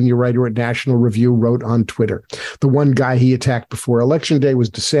Doherty, a senior writer at National Review, wrote on Twitter. The one guy he attacked before Election Day was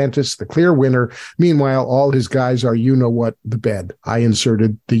DeSantis, the clear winner. Meanwhile, all his guys are you-know-what the bed. I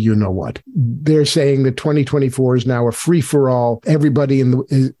inserted the you-know-what. They're saying that 2024 is now a free-for-all. Everybody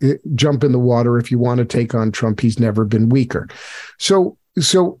jump in the water if you want to take on Trump. He's never been weaker. So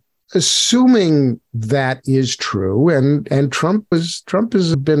assuming that is true, and Trump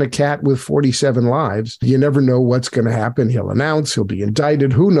has been a cat with 47 lives. You never know what's going to happen. He'll announce, he'll be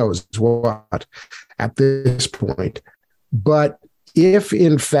indicted, who knows what at this point. But if,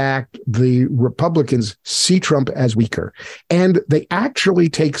 in fact, the Republicans see Trump as weaker and they actually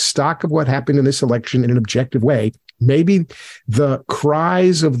take stock of what happened in this election in an objective way, maybe the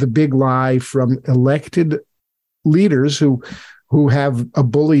cries of the big lie from elected leaders who have a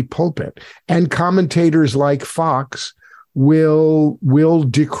bully pulpit and commentators like Fox will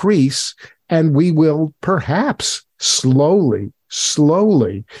decrease, and we will perhaps slowly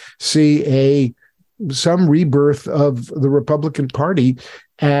see some rebirth of the Republican Party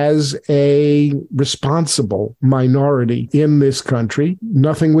as a responsible minority in this country.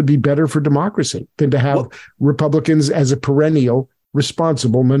 Nothing would be better for democracy than to have Republicans as a perennial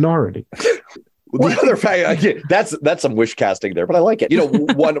responsible minority. The other fact, again, that's some wish casting there, but I like it.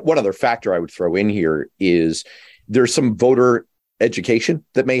 One other factor I would throw in here is there's some voter education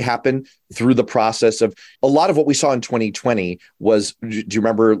that may happen through the process of a lot of what we saw in 2020 was, do you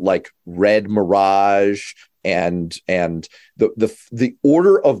remember, like Red Mirage and the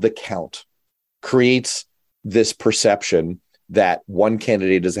order of the count creates this perception that one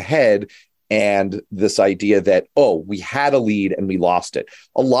candidate is ahead, and this idea that, we had a lead and we lost it.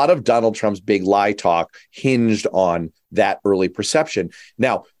 A lot of Donald Trump's big lie talk hinged on that early perception.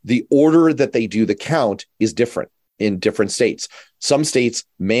 Now, the order that they do the count is different in different states. Some states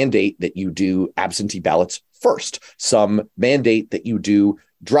mandate that you do absentee ballots first. Some mandate that you do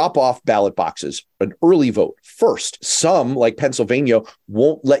drop-off ballot boxes, an early vote first. Some, like Pennsylvania,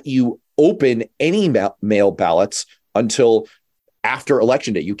 won't let you open any mail ballots until after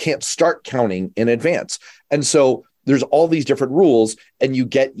Election Day. You can't start counting in advance. And so there's all these different rules, and you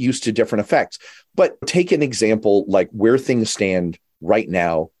get used to different effects. But take an example like where things stand right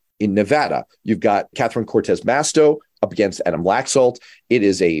now in Nevada. You've got Catherine Cortez Masto up against Adam Laxalt. It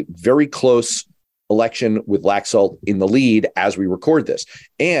is a very close election with Laxalt in the lead as we record this.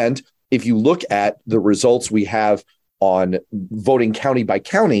 And if you look at the results we have on voting county by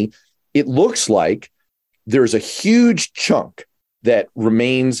county, it looks like there's a huge chunk that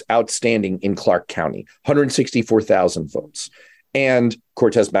remains outstanding in Clark County, 164,000 votes. And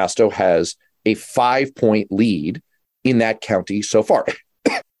Cortez Masto has a 5-point lead in that county so far.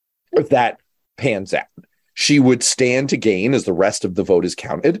 If that pans out, she would stand to gain, as the rest of the vote is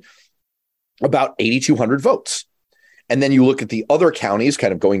counted, about 8,200 votes. And then you look at the other counties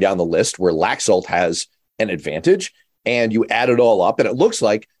kind of going down the list where Laxalt has an advantage, and you add it all up, and it looks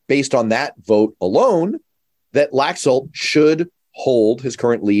like, based on that vote alone, that Laxalt should hold his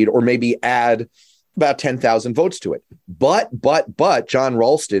current lead or maybe add about 10,000 votes to it. But John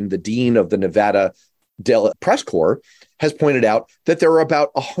Ralston, the dean of the Nevada Press Corps, has pointed out that there are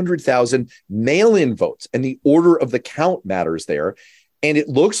about 100,000 mail-in votes, and the order of the count matters there. And it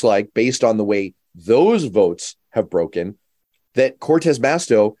looks like, based on the way those votes have broken, that Cortez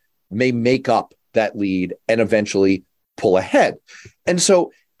Masto may make up that lead and eventually pull ahead. And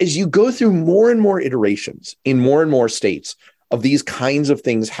so as you go through more and more iterations in more and more states of these kinds of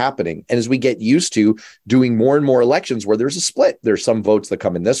things happening, and as we get used to doing more and more elections where there's a split, there's some votes that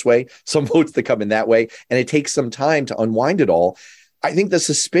come in this way, some votes that come in that way, and it takes some time to unwind it all. I think the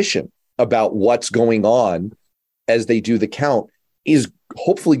suspicion about what's going on as they do the count is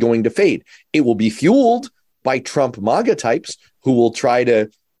hopefully going to fade. It will be fueled by Trump MAGA types who will try to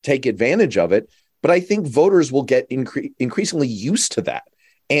take advantage of it. But I think voters will get increasingly used to that.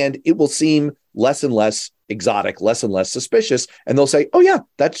 And it will seem less and less exotic, less and less suspicious. And they'll say, oh, yeah,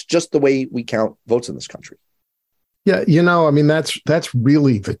 that's just the way we count votes in this country. Yeah, I mean, that's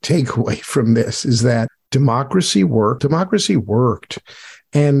really the takeaway from this, is that democracy worked. Democracy worked.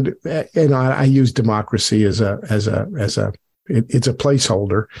 And I use democracy as it's a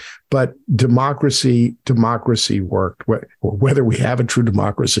placeholder, but democracy worked. Whether we have a true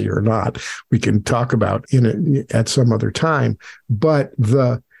democracy or not, we can talk about at some other time. But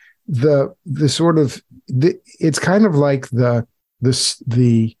the sort of it's kind of like the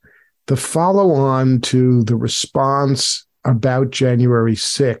follow on to the response about January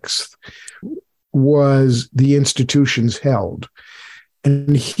 6th was the institutions held.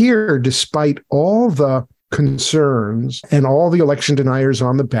 And here, despite all the concerns and all the election deniers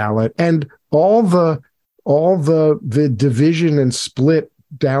on the ballot and all the division and split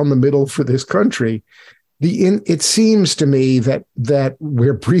down the middle for this country, it seems to me that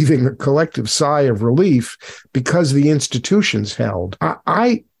we're breathing a collective sigh of relief because the institutions held.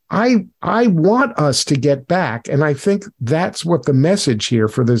 I want us to get back, and I think that's what the message here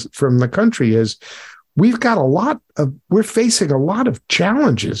from the country is. We're facing a lot of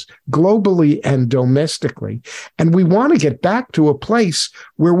challenges globally and domestically, and we want to get back to a place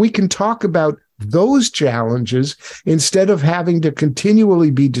where we can talk about those challenges instead of having to continually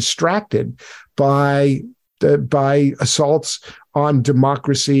be distracted by assaults on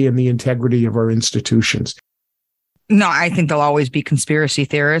democracy and the integrity of our institutions. No, I think there'll always be conspiracy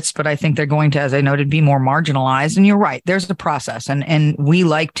theorists, but I think they're going to, as I noted, be more marginalized. And you're right, there's a process, and we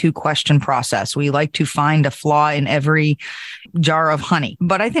like to question process. We like to find a flaw in every jar of honey.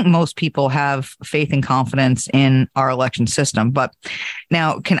 But I think most people have faith and confidence in our election system. But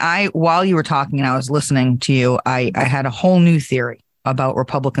now, while you were talking and I was listening to you, I had a whole new theory about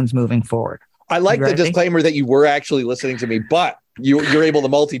Republicans moving forward. I like the disclaimer that you were actually listening to me, but you're able to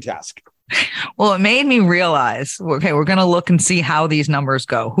multitask. Well, it made me realize, okay, we're going to look and see how these numbers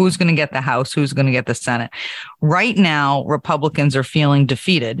go. Who's going to get the House? Who's going to get the Senate? Right now, Republicans are feeling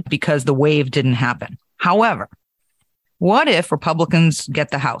defeated because the wave didn't happen. However, what if Republicans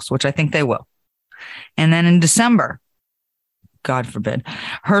get the House, which I think they will? And then in December, God forbid,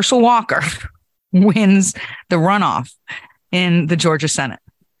 Herschel Walker wins the runoff in the Georgia Senate.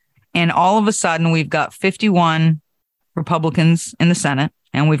 And all of a sudden, we've got 51 Republicans in the Senate,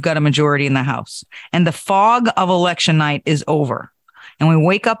 and we've got a majority in the House. And the fog of election night is over. And we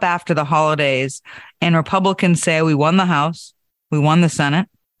wake up after the holidays, and Republicans say, we won the House, we won the Senate,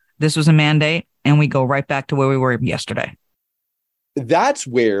 this was a mandate, and we go right back to where we were yesterday. That's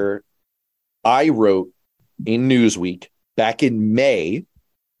where I wrote in Newsweek back in May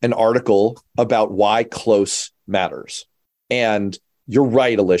an article about why close matters. And you're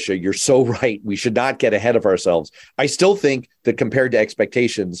right, Alicia. You're so right. We should not get ahead of ourselves. I still think that compared to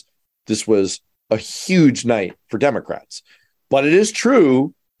expectations, this was a huge night for Democrats. But it is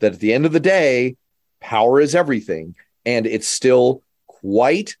true that at the end of the day, power is everything. And it's still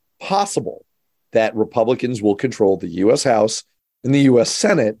quite possible that Republicans will control the U.S. House and the U.S.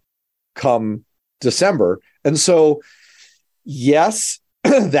 Senate come December. And so, yes,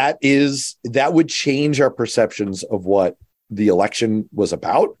 that would change our perceptions of what the election was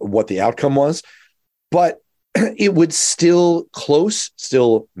about, what the outcome was, but it would still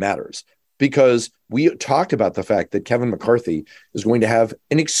matters, because we talked about the fact that Kevin McCarthy is going to have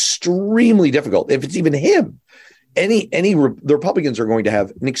an extremely difficult, if it's even him, the Republicans are going to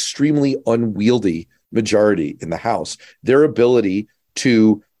have an extremely unwieldy majority in the House. Their ability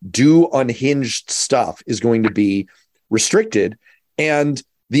to do unhinged stuff is going to be restricted, and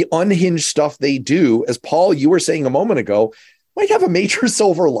the unhinged stuff they do, as Paul, you were saying a moment ago, might have a major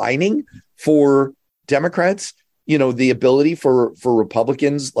silver lining for Democrats. You know, the ability for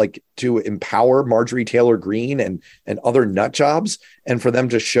Republicans like to empower Marjorie Taylor Greene and other nut jobs, and for them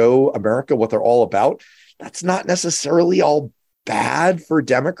to show America what they're all about. That's not necessarily all bad for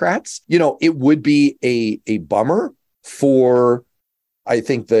Democrats. You know, it would be a bummer for, I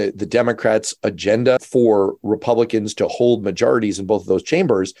think, the Democrats' agenda for Republicans to hold majorities in both of those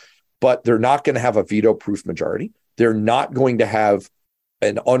chambers, but they're not going to have a veto-proof majority. They're not going to have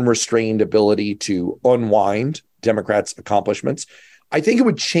an unrestrained ability to unwind Democrats' accomplishments. I think it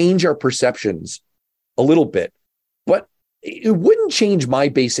would change our perceptions a little bit, but it wouldn't change my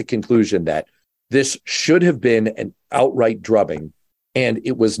basic conclusion that this should have been an outright drubbing, and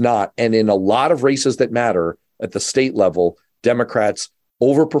it was not. And in a lot of races that matter at the state level, Democrats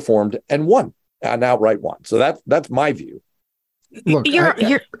overperformed and won, and outright won. So that's my view. Look,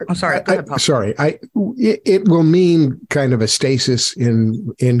 I'm sorry. Go ahead, sorry. It will mean kind of a stasis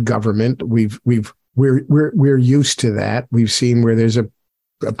in government. We're used to that. We've seen where there's a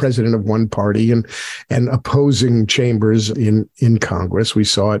president of one party and opposing chambers in Congress. We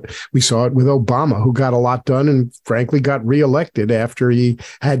saw it with Obama, who got a lot done and frankly got reelected after he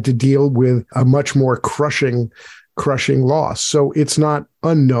had to deal with a much more crushing crushing loss. So it's not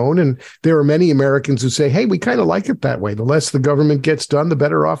unknown. And there are many Americans who say, hey, we kind of like it that way. The less the government gets done, the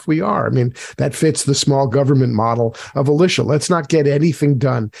better off we are. I mean, that fits the small government model of Alicia. Let's not get anything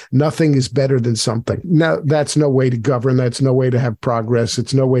done. Nothing is better than something. Now, that's no way to govern. That's no way to have progress.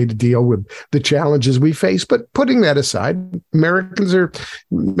 It's no way to deal with the challenges we face. But putting that aside,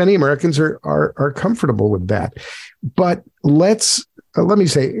 many Americans are comfortable with that. But let me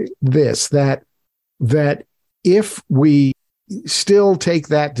say this, that if we still take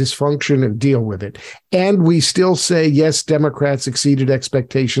that dysfunction and deal with it, and we still say, yes, Democrats exceeded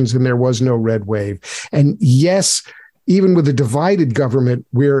expectations and there was no red wave, and yes, even with a divided government,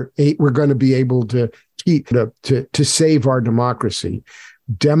 we're going to be able to to save our democracy.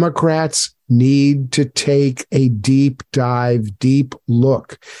 Democrats need to take a deep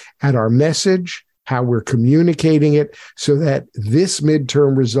look at our message, how we're communicating it, so that this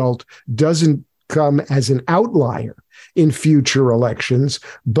midterm result doesn't come as an outlier in future elections,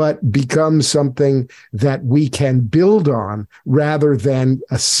 but becomes something that we can build on rather than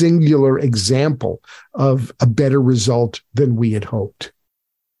a singular example of a better result than we had hoped.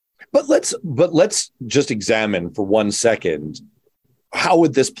 But let's just examine for 1 second, how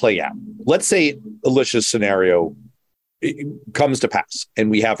would this play out? Let's say Alicia's scenario comes to pass and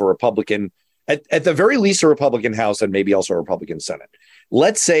we have a Republican, at the very least, a Republican House and maybe also a Republican Senate.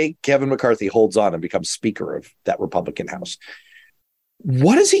 Let's say Kevin McCarthy holds on and becomes Speaker of that Republican House.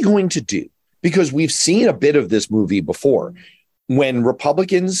 What is he going to do? Because we've seen a bit of this movie before. When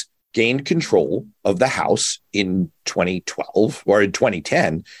Republicans gained control of the House in 2012 or in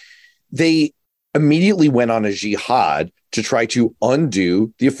 2010, they immediately went on a jihad to try to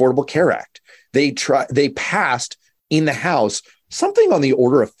undo the Affordable Care Act. They passed in the House something on the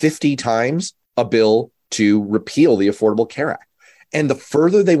order of 50 times a bill to repeal the Affordable Care Act. And the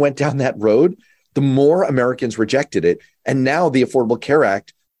further they went down that road, the more Americans rejected it. And now the Affordable Care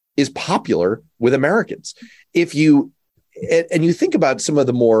Act is popular with Americans. If you think about some of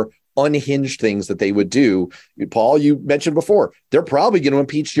the more unhinged things that they would do, Paul, you mentioned before, they're probably going to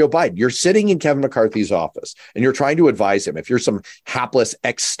impeach Joe Biden. You're sitting in Kevin McCarthy's office and you're trying to advise him. If you're some hapless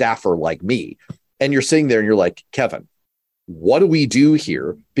ex-staffer like me, and you're sitting there and you're like, Kevin, what do we do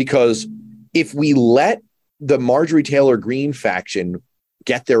here? Because if we let the Marjorie Taylor Greene faction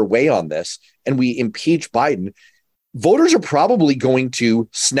get their way on this and we impeach Biden, voters are probably going to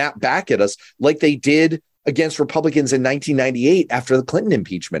snap back at us like they did against Republicans in 1998 after the Clinton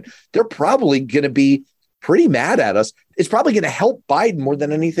impeachment. They're probably going to be pretty mad at us. It's probably going to help Biden more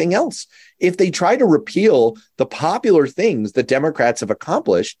than anything else. If they try to repeal the popular things that Democrats have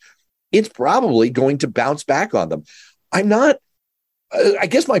accomplished, it's probably going to bounce back on them. I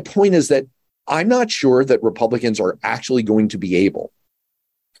guess my point is that I'm not sure that Republicans are actually going to be able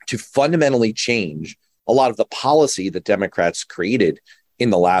to fundamentally change a lot of the policy that Democrats created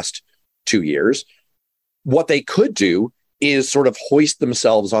in the last 2 years. What they could do is sort of hoist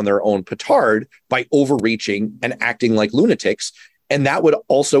themselves on their own petard by overreaching and acting like lunatics. And that would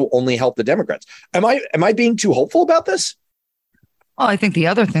also only help the Democrats. Am I being too hopeful about this? Well, I think the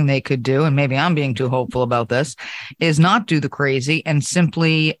other thing they could do, and maybe I'm being too hopeful about this, is not do the crazy and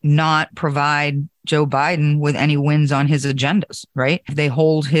simply not provide Joe Biden with any wins on his agendas, right? If they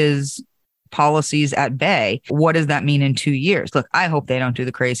hold his policies at bay, what does that mean in 2 years? Look, I hope they don't do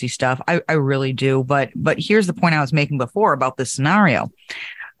the crazy stuff. I really do. But here's the point I was making before about this scenario.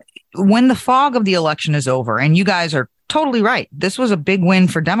 When the fog of the election is over, and you guys are totally right, this was a big win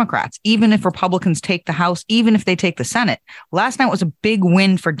for Democrats. Even if Republicans take the House, even if they take the Senate, last night was a big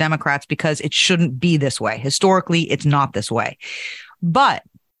win for Democrats because it shouldn't be this way. Historically, it's not this way. But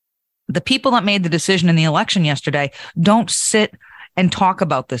the people that made the decision in the election yesterday don't sit and talk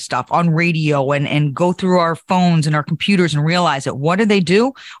about this stuff on radio and go through our phones and our computers and realize it. What do they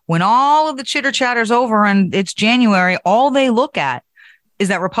do? When all of the chitter chatter's over and it's January, all they look at is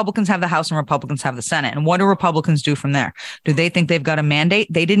that Republicans have the House and Republicans have the Senate. And what do Republicans do from there? Do they think they've got a mandate?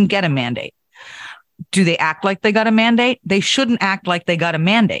 They didn't get a mandate. Do they act like they got a mandate? They shouldn't act like they got a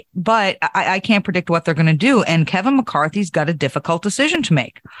mandate, but I can't predict what they're going to do. And Kevin McCarthy's got a difficult decision to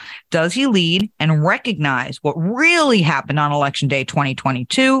make. Does he lead and recognize what really happened on Election Day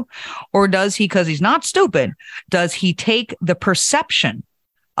 2022? Or does he, because he's not stupid, does he take the perception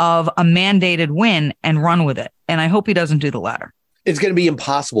of a mandated win and run with it? And I hope he doesn't do the latter. It's going to be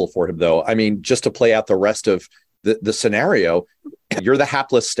impossible for him, though. I mean, just to play out the rest of the scenario, you're the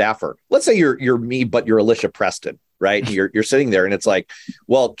hapless staffer. Let's say you're me, but you're Alicia Preston, right? You're sitting there and it's like,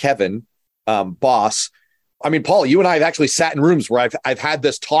 well, Kevin, boss. I mean, Paul, you and I have actually sat in rooms where I've had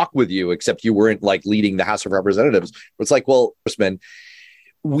this talk with you, except you weren't like leading the House of Representatives. It's like, well, Congressman,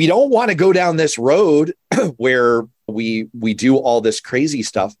 we don't want to go down this road where we do all this crazy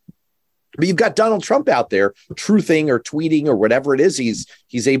stuff. But you've got Donald Trump out there truthing or tweeting or whatever it is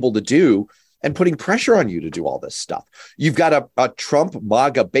he's able to do and putting pressure on you to do all this stuff. You've got a Trump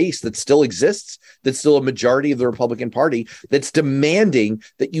MAGA base that still exists, that's still a majority of the Republican Party, that's demanding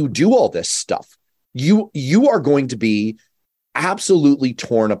that you do all this stuff. You are going to be absolutely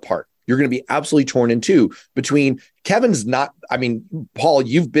torn apart. You're going to be absolutely torn in two between Kevin's not, I mean, Paul,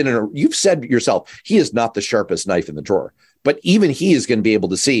 you've said yourself, he is not the sharpest knife in the drawer, but even he is going to be able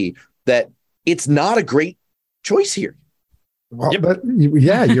to see that it's not a great choice here. Well, but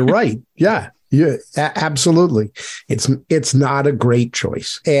yeah, you're right. Yeah, absolutely. It's not a great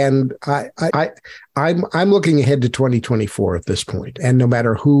choice. And I'm looking ahead to 2024 at this point. And no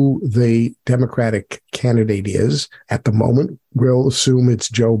matter who the Democratic candidate is at the moment, we'll assume it's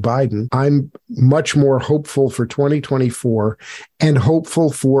Joe Biden. I'm much more hopeful for 2024 and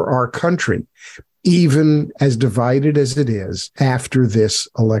hopeful for our country, even as divided as it is after this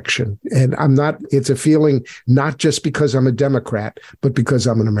election. And it's a feeling not just because I'm a Democrat, but because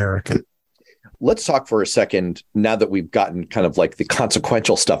I'm an American. Let's talk for a second, now that we've gotten kind of like the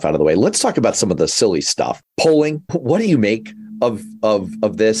consequential stuff out of the way. Let's talk about some of the silly stuff. Polling. What do you make of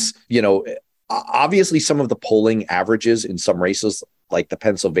this? You know, obviously some of the polling averages in some races, like the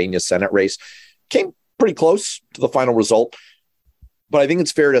Pennsylvania Senate race, came pretty close to the final result. But I think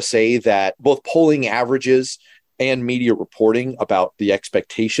it's fair to say that both polling averages and media reporting about the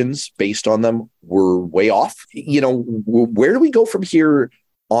expectations based on them were way off. You know, where do we go from here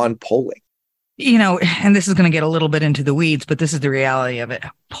on polling? You know, and this is going to get a little bit into the weeds, but this is the reality of it.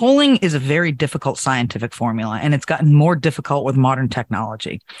 Polling is a very difficult scientific formula, and it's gotten more difficult with modern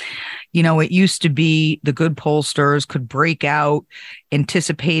technology. You know, it used to be the good pollsters could break out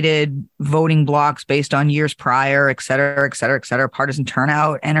anticipated voting blocks based on years prior, et cetera, et cetera, et cetera, partisan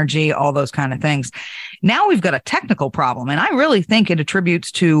turnout, energy, all those kind of things. Now we've got a technical problem, and I really think it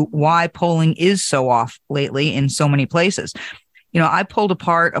attributes to why polling is so off lately in so many places. You know, I pulled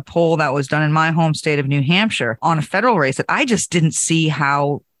apart a poll that was done in my home state of New Hampshire on a federal race that I just didn't see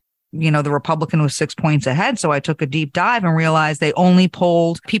how, you know, the Republican was 6 points ahead. So I took a deep dive and realized they only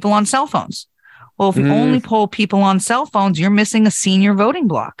polled people on cell phones. Well, if you only poll people on cell phones, you're missing a senior voting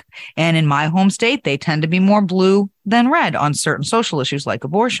block. And in my home state, they tend to be more blue than red on certain social issues like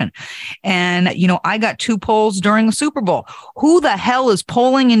abortion. And, you know, I got 2 polls during the Super Bowl. Who the hell is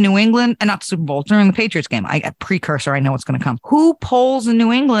polling in New England? And not Super Bowl, during the Patriots game. I got precursor. I know what's going to come. Who polls in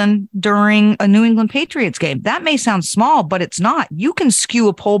New England during a New England Patriots game? That may sound small, but it's not. You can skew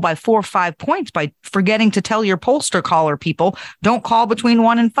a poll by 4 or 5 points by forgetting to tell your pollster caller people, don't call between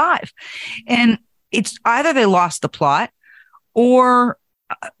 1 and 5. And it's either they lost the plot, or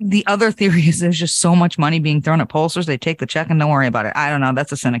the other theory is there's just so much money being thrown at pollsters, they take the check and don't worry about it. I don't know.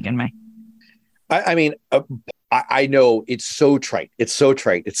 That's a cynic in me. I mean, I know it's so trite. It's so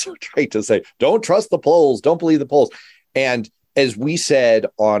trite to say, don't trust the polls, don't believe the polls. And as we said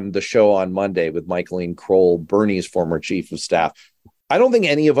on the show on Monday with Michaeline Kroll, Bernie's former chief of staff, I don't think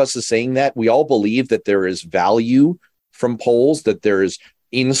any of us is saying that. We all believe that there is value from polls, that there is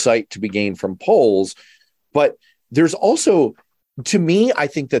insight to be gained from polls. But there's also, to me, I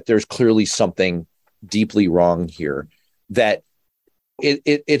think that there's clearly something deeply wrong here, that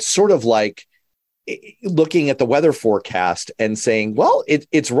it's sort of like looking at the weather forecast and saying, well,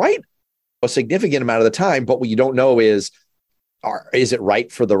 it's right a significant amount of the time, but what you don't know is it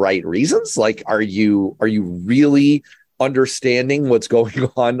right for the right reasons? Like, are you really understanding what's going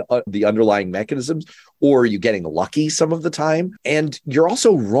on, the underlying mechanisms, or are you getting lucky some of the time? And you're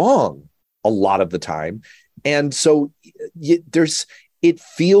also wrong a lot of the time. And so it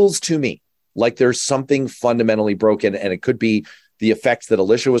feels to me like there's something fundamentally broken, and it could be the effects that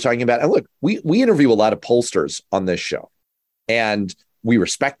Alicia was talking about. And look, we interview a lot of pollsters on this show, and we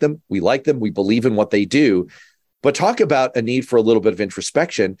respect them. We like them. We believe in what they do. But talk about a need for a little bit of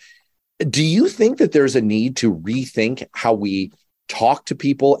introspection. Do you think that there's a need to rethink how we talk to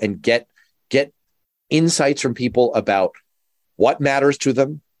people and get insights from people about what matters to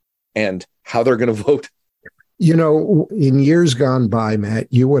them and how they're going to vote? You know, in years gone by, Matt,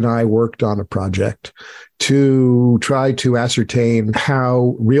 you and I worked on a project to try to ascertain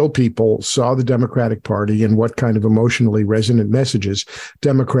how real people saw the Democratic Party and what kind of emotionally resonant messages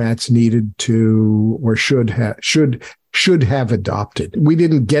Democrats needed to or should have adopted. We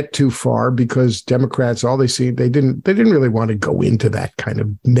didn't get too far because Democrats, they didn't really want to go into that kind of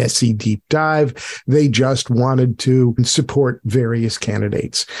messy deep dive. They just wanted to support various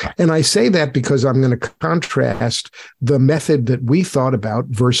candidates. And I say that because I'm going to contrast the method that we thought about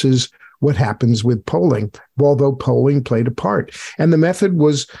versus what happens with polling, although polling played a part. And the method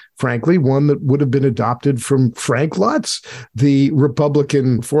was, frankly, one that would have been adopted from Frank Luntz, the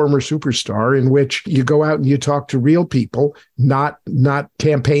Republican former superstar, in which you go out and you talk to real people, not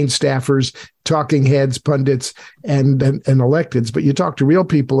campaign staffers, talking heads, pundits, and electeds, but you talk to real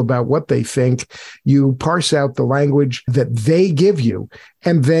people about what they think. You parse out the language that they give you,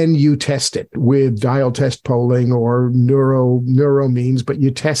 and then you test it with dial test polling or neuro means, but you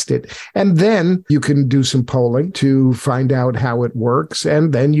test it. And then you can do some polling to find out how it works.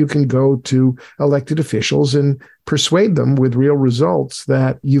 And then you can go to elected officials and persuade them with real results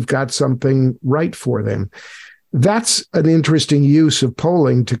that you've got something right for them. That's an interesting use of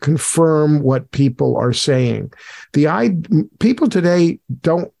polling to confirm what people are saying. People today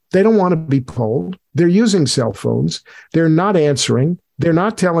don't want to be polled. They're using cell phones. They're not answering. They're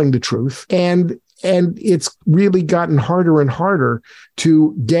not telling the truth. And it's really gotten harder and harder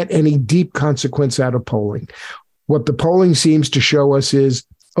to get any deep consequence out of polling. What the polling seems to show us is,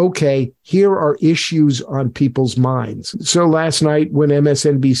 okay, here are issues on people's minds. So last night when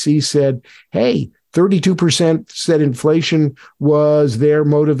MSNBC said, hey, 32% said inflation was their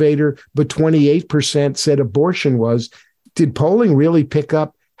motivator, but 28% said abortion was. Did polling really pick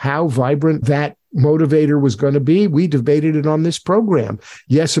up how vibrant that motivator was going to be? We debated it on this program.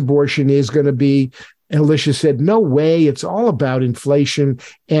 Yes, abortion is going to be. Alicia said, no way, it's all about inflation.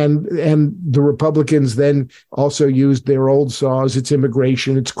 And the Republicans then also used their old saws, it's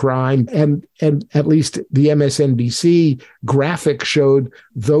immigration, it's crime. And at least the MSNBC graphic showed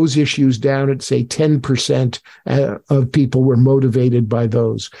those issues down at, say, 10% of people were motivated by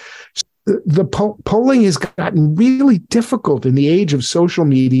those. The polling has gotten really difficult in the age of social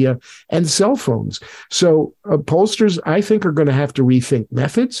media and cell phones. So pollsters, I think, are going to have to rethink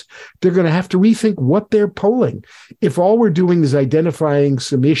methods. They're going to have to rethink what they're polling. If all we're doing is identifying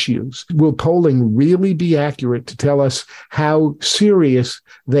some issues, will polling really be accurate to tell us how serious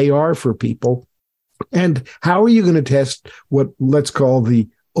they are for people? And how are you going to test what let's call the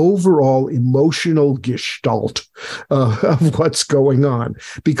overall emotional gestalt of what's going on?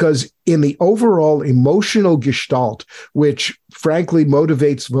 Because in the overall emotional gestalt, which frankly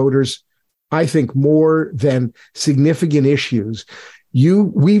motivates voters, I think, more than significant issues,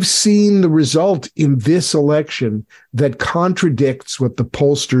 we've seen the result in this election that contradicts what the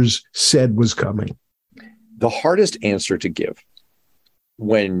pollsters said was coming. The hardest answer to give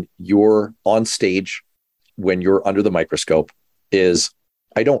when you're on stage, when you're under the microscope, is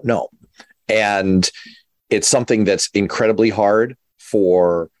I don't know. And it's something that's incredibly hard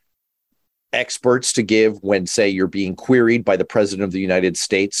for experts to give when, say, you're being queried by the president of the United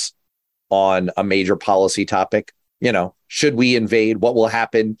States on a major policy topic. Should we invade? What will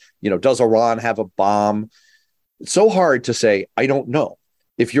happen? Does Iran have a bomb? It's so hard to say, I don't know.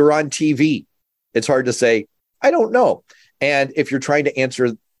 If you're on TV, it's hard to say, I don't know. And if you're trying to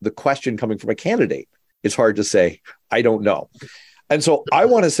answer the question coming from a candidate, it's hard to say, I don't know. And so I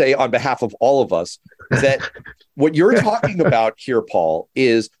want to say on behalf of all of us that what you're talking about here, Paul,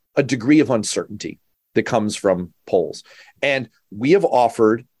 is a degree of uncertainty that comes from polls. And we have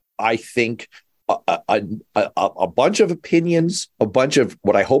offered, I think, a bunch of opinions, a bunch of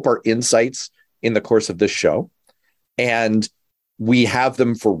what I hope are insights in the course of this show. And we have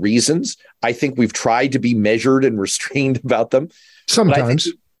them for reasons. I think we've tried to be measured and restrained about them.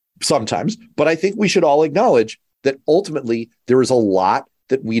 Sometimes. But I think we should all acknowledge that ultimately there is a lot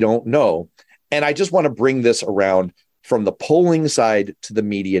that we don't know. And I just want to bring this around from the polling side to the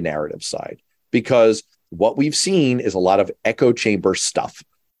media narrative side, because what we've seen is a lot of echo chamber stuff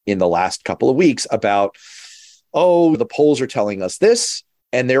in the last couple of weeks about, the polls are telling us this,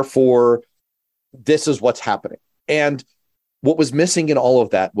 and therefore this is what's happening. And what was missing in all of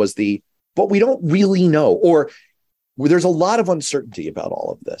that was but we don't really know, or there's a lot of uncertainty about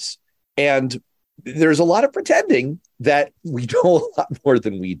all of this. And there's a lot of pretending that we know a lot more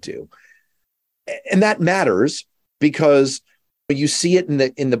than we do. And that matters because you see it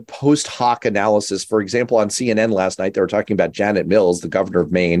in the post hoc analysis. For example, on CNN last night, they were talking about Janet Mills, the governor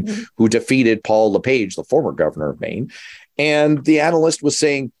of Maine, who defeated Paul LePage, the former governor of Maine. And the analyst was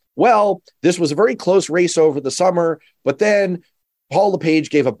saying, well, this was a very close race over the summer, but then Paul LePage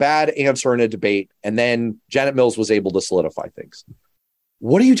gave a bad answer in a debate, and then Janet Mills was able to solidify things.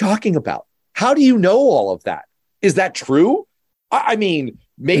 What are you talking about? How do you know all of that? Is that true? I mean,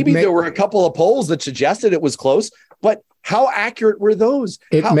 maybe there were a couple of polls that suggested it was close, but how accurate were those?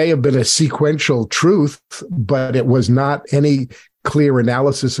 It may have been a sequential truth, but it was not any clear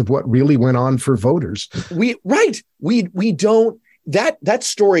analysis of what really went on for voters. We don't. That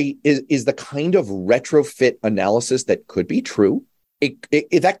story is the kind of retrofit analysis that could be true.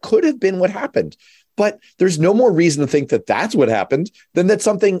 that could have been what happened. But there's no more reason to think that that's what happened than that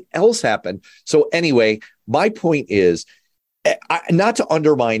something else happened. So anyway, my point is not to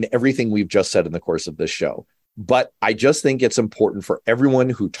undermine everything we've just said in the course of this show, but I just think it's important for everyone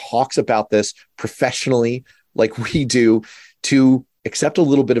who talks about this professionally, like we do, to accept a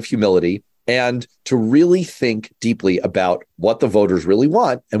little bit of humility and to really think deeply about what the voters really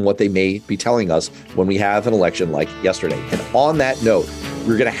want and what they may be telling us when we have an election like yesterday. And on that note,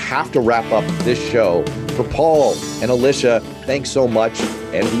 we're going to have to wrap up this show. For Paul and Alicia, thanks so much,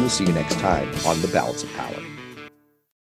 and we will see you next time on The Balance of Power.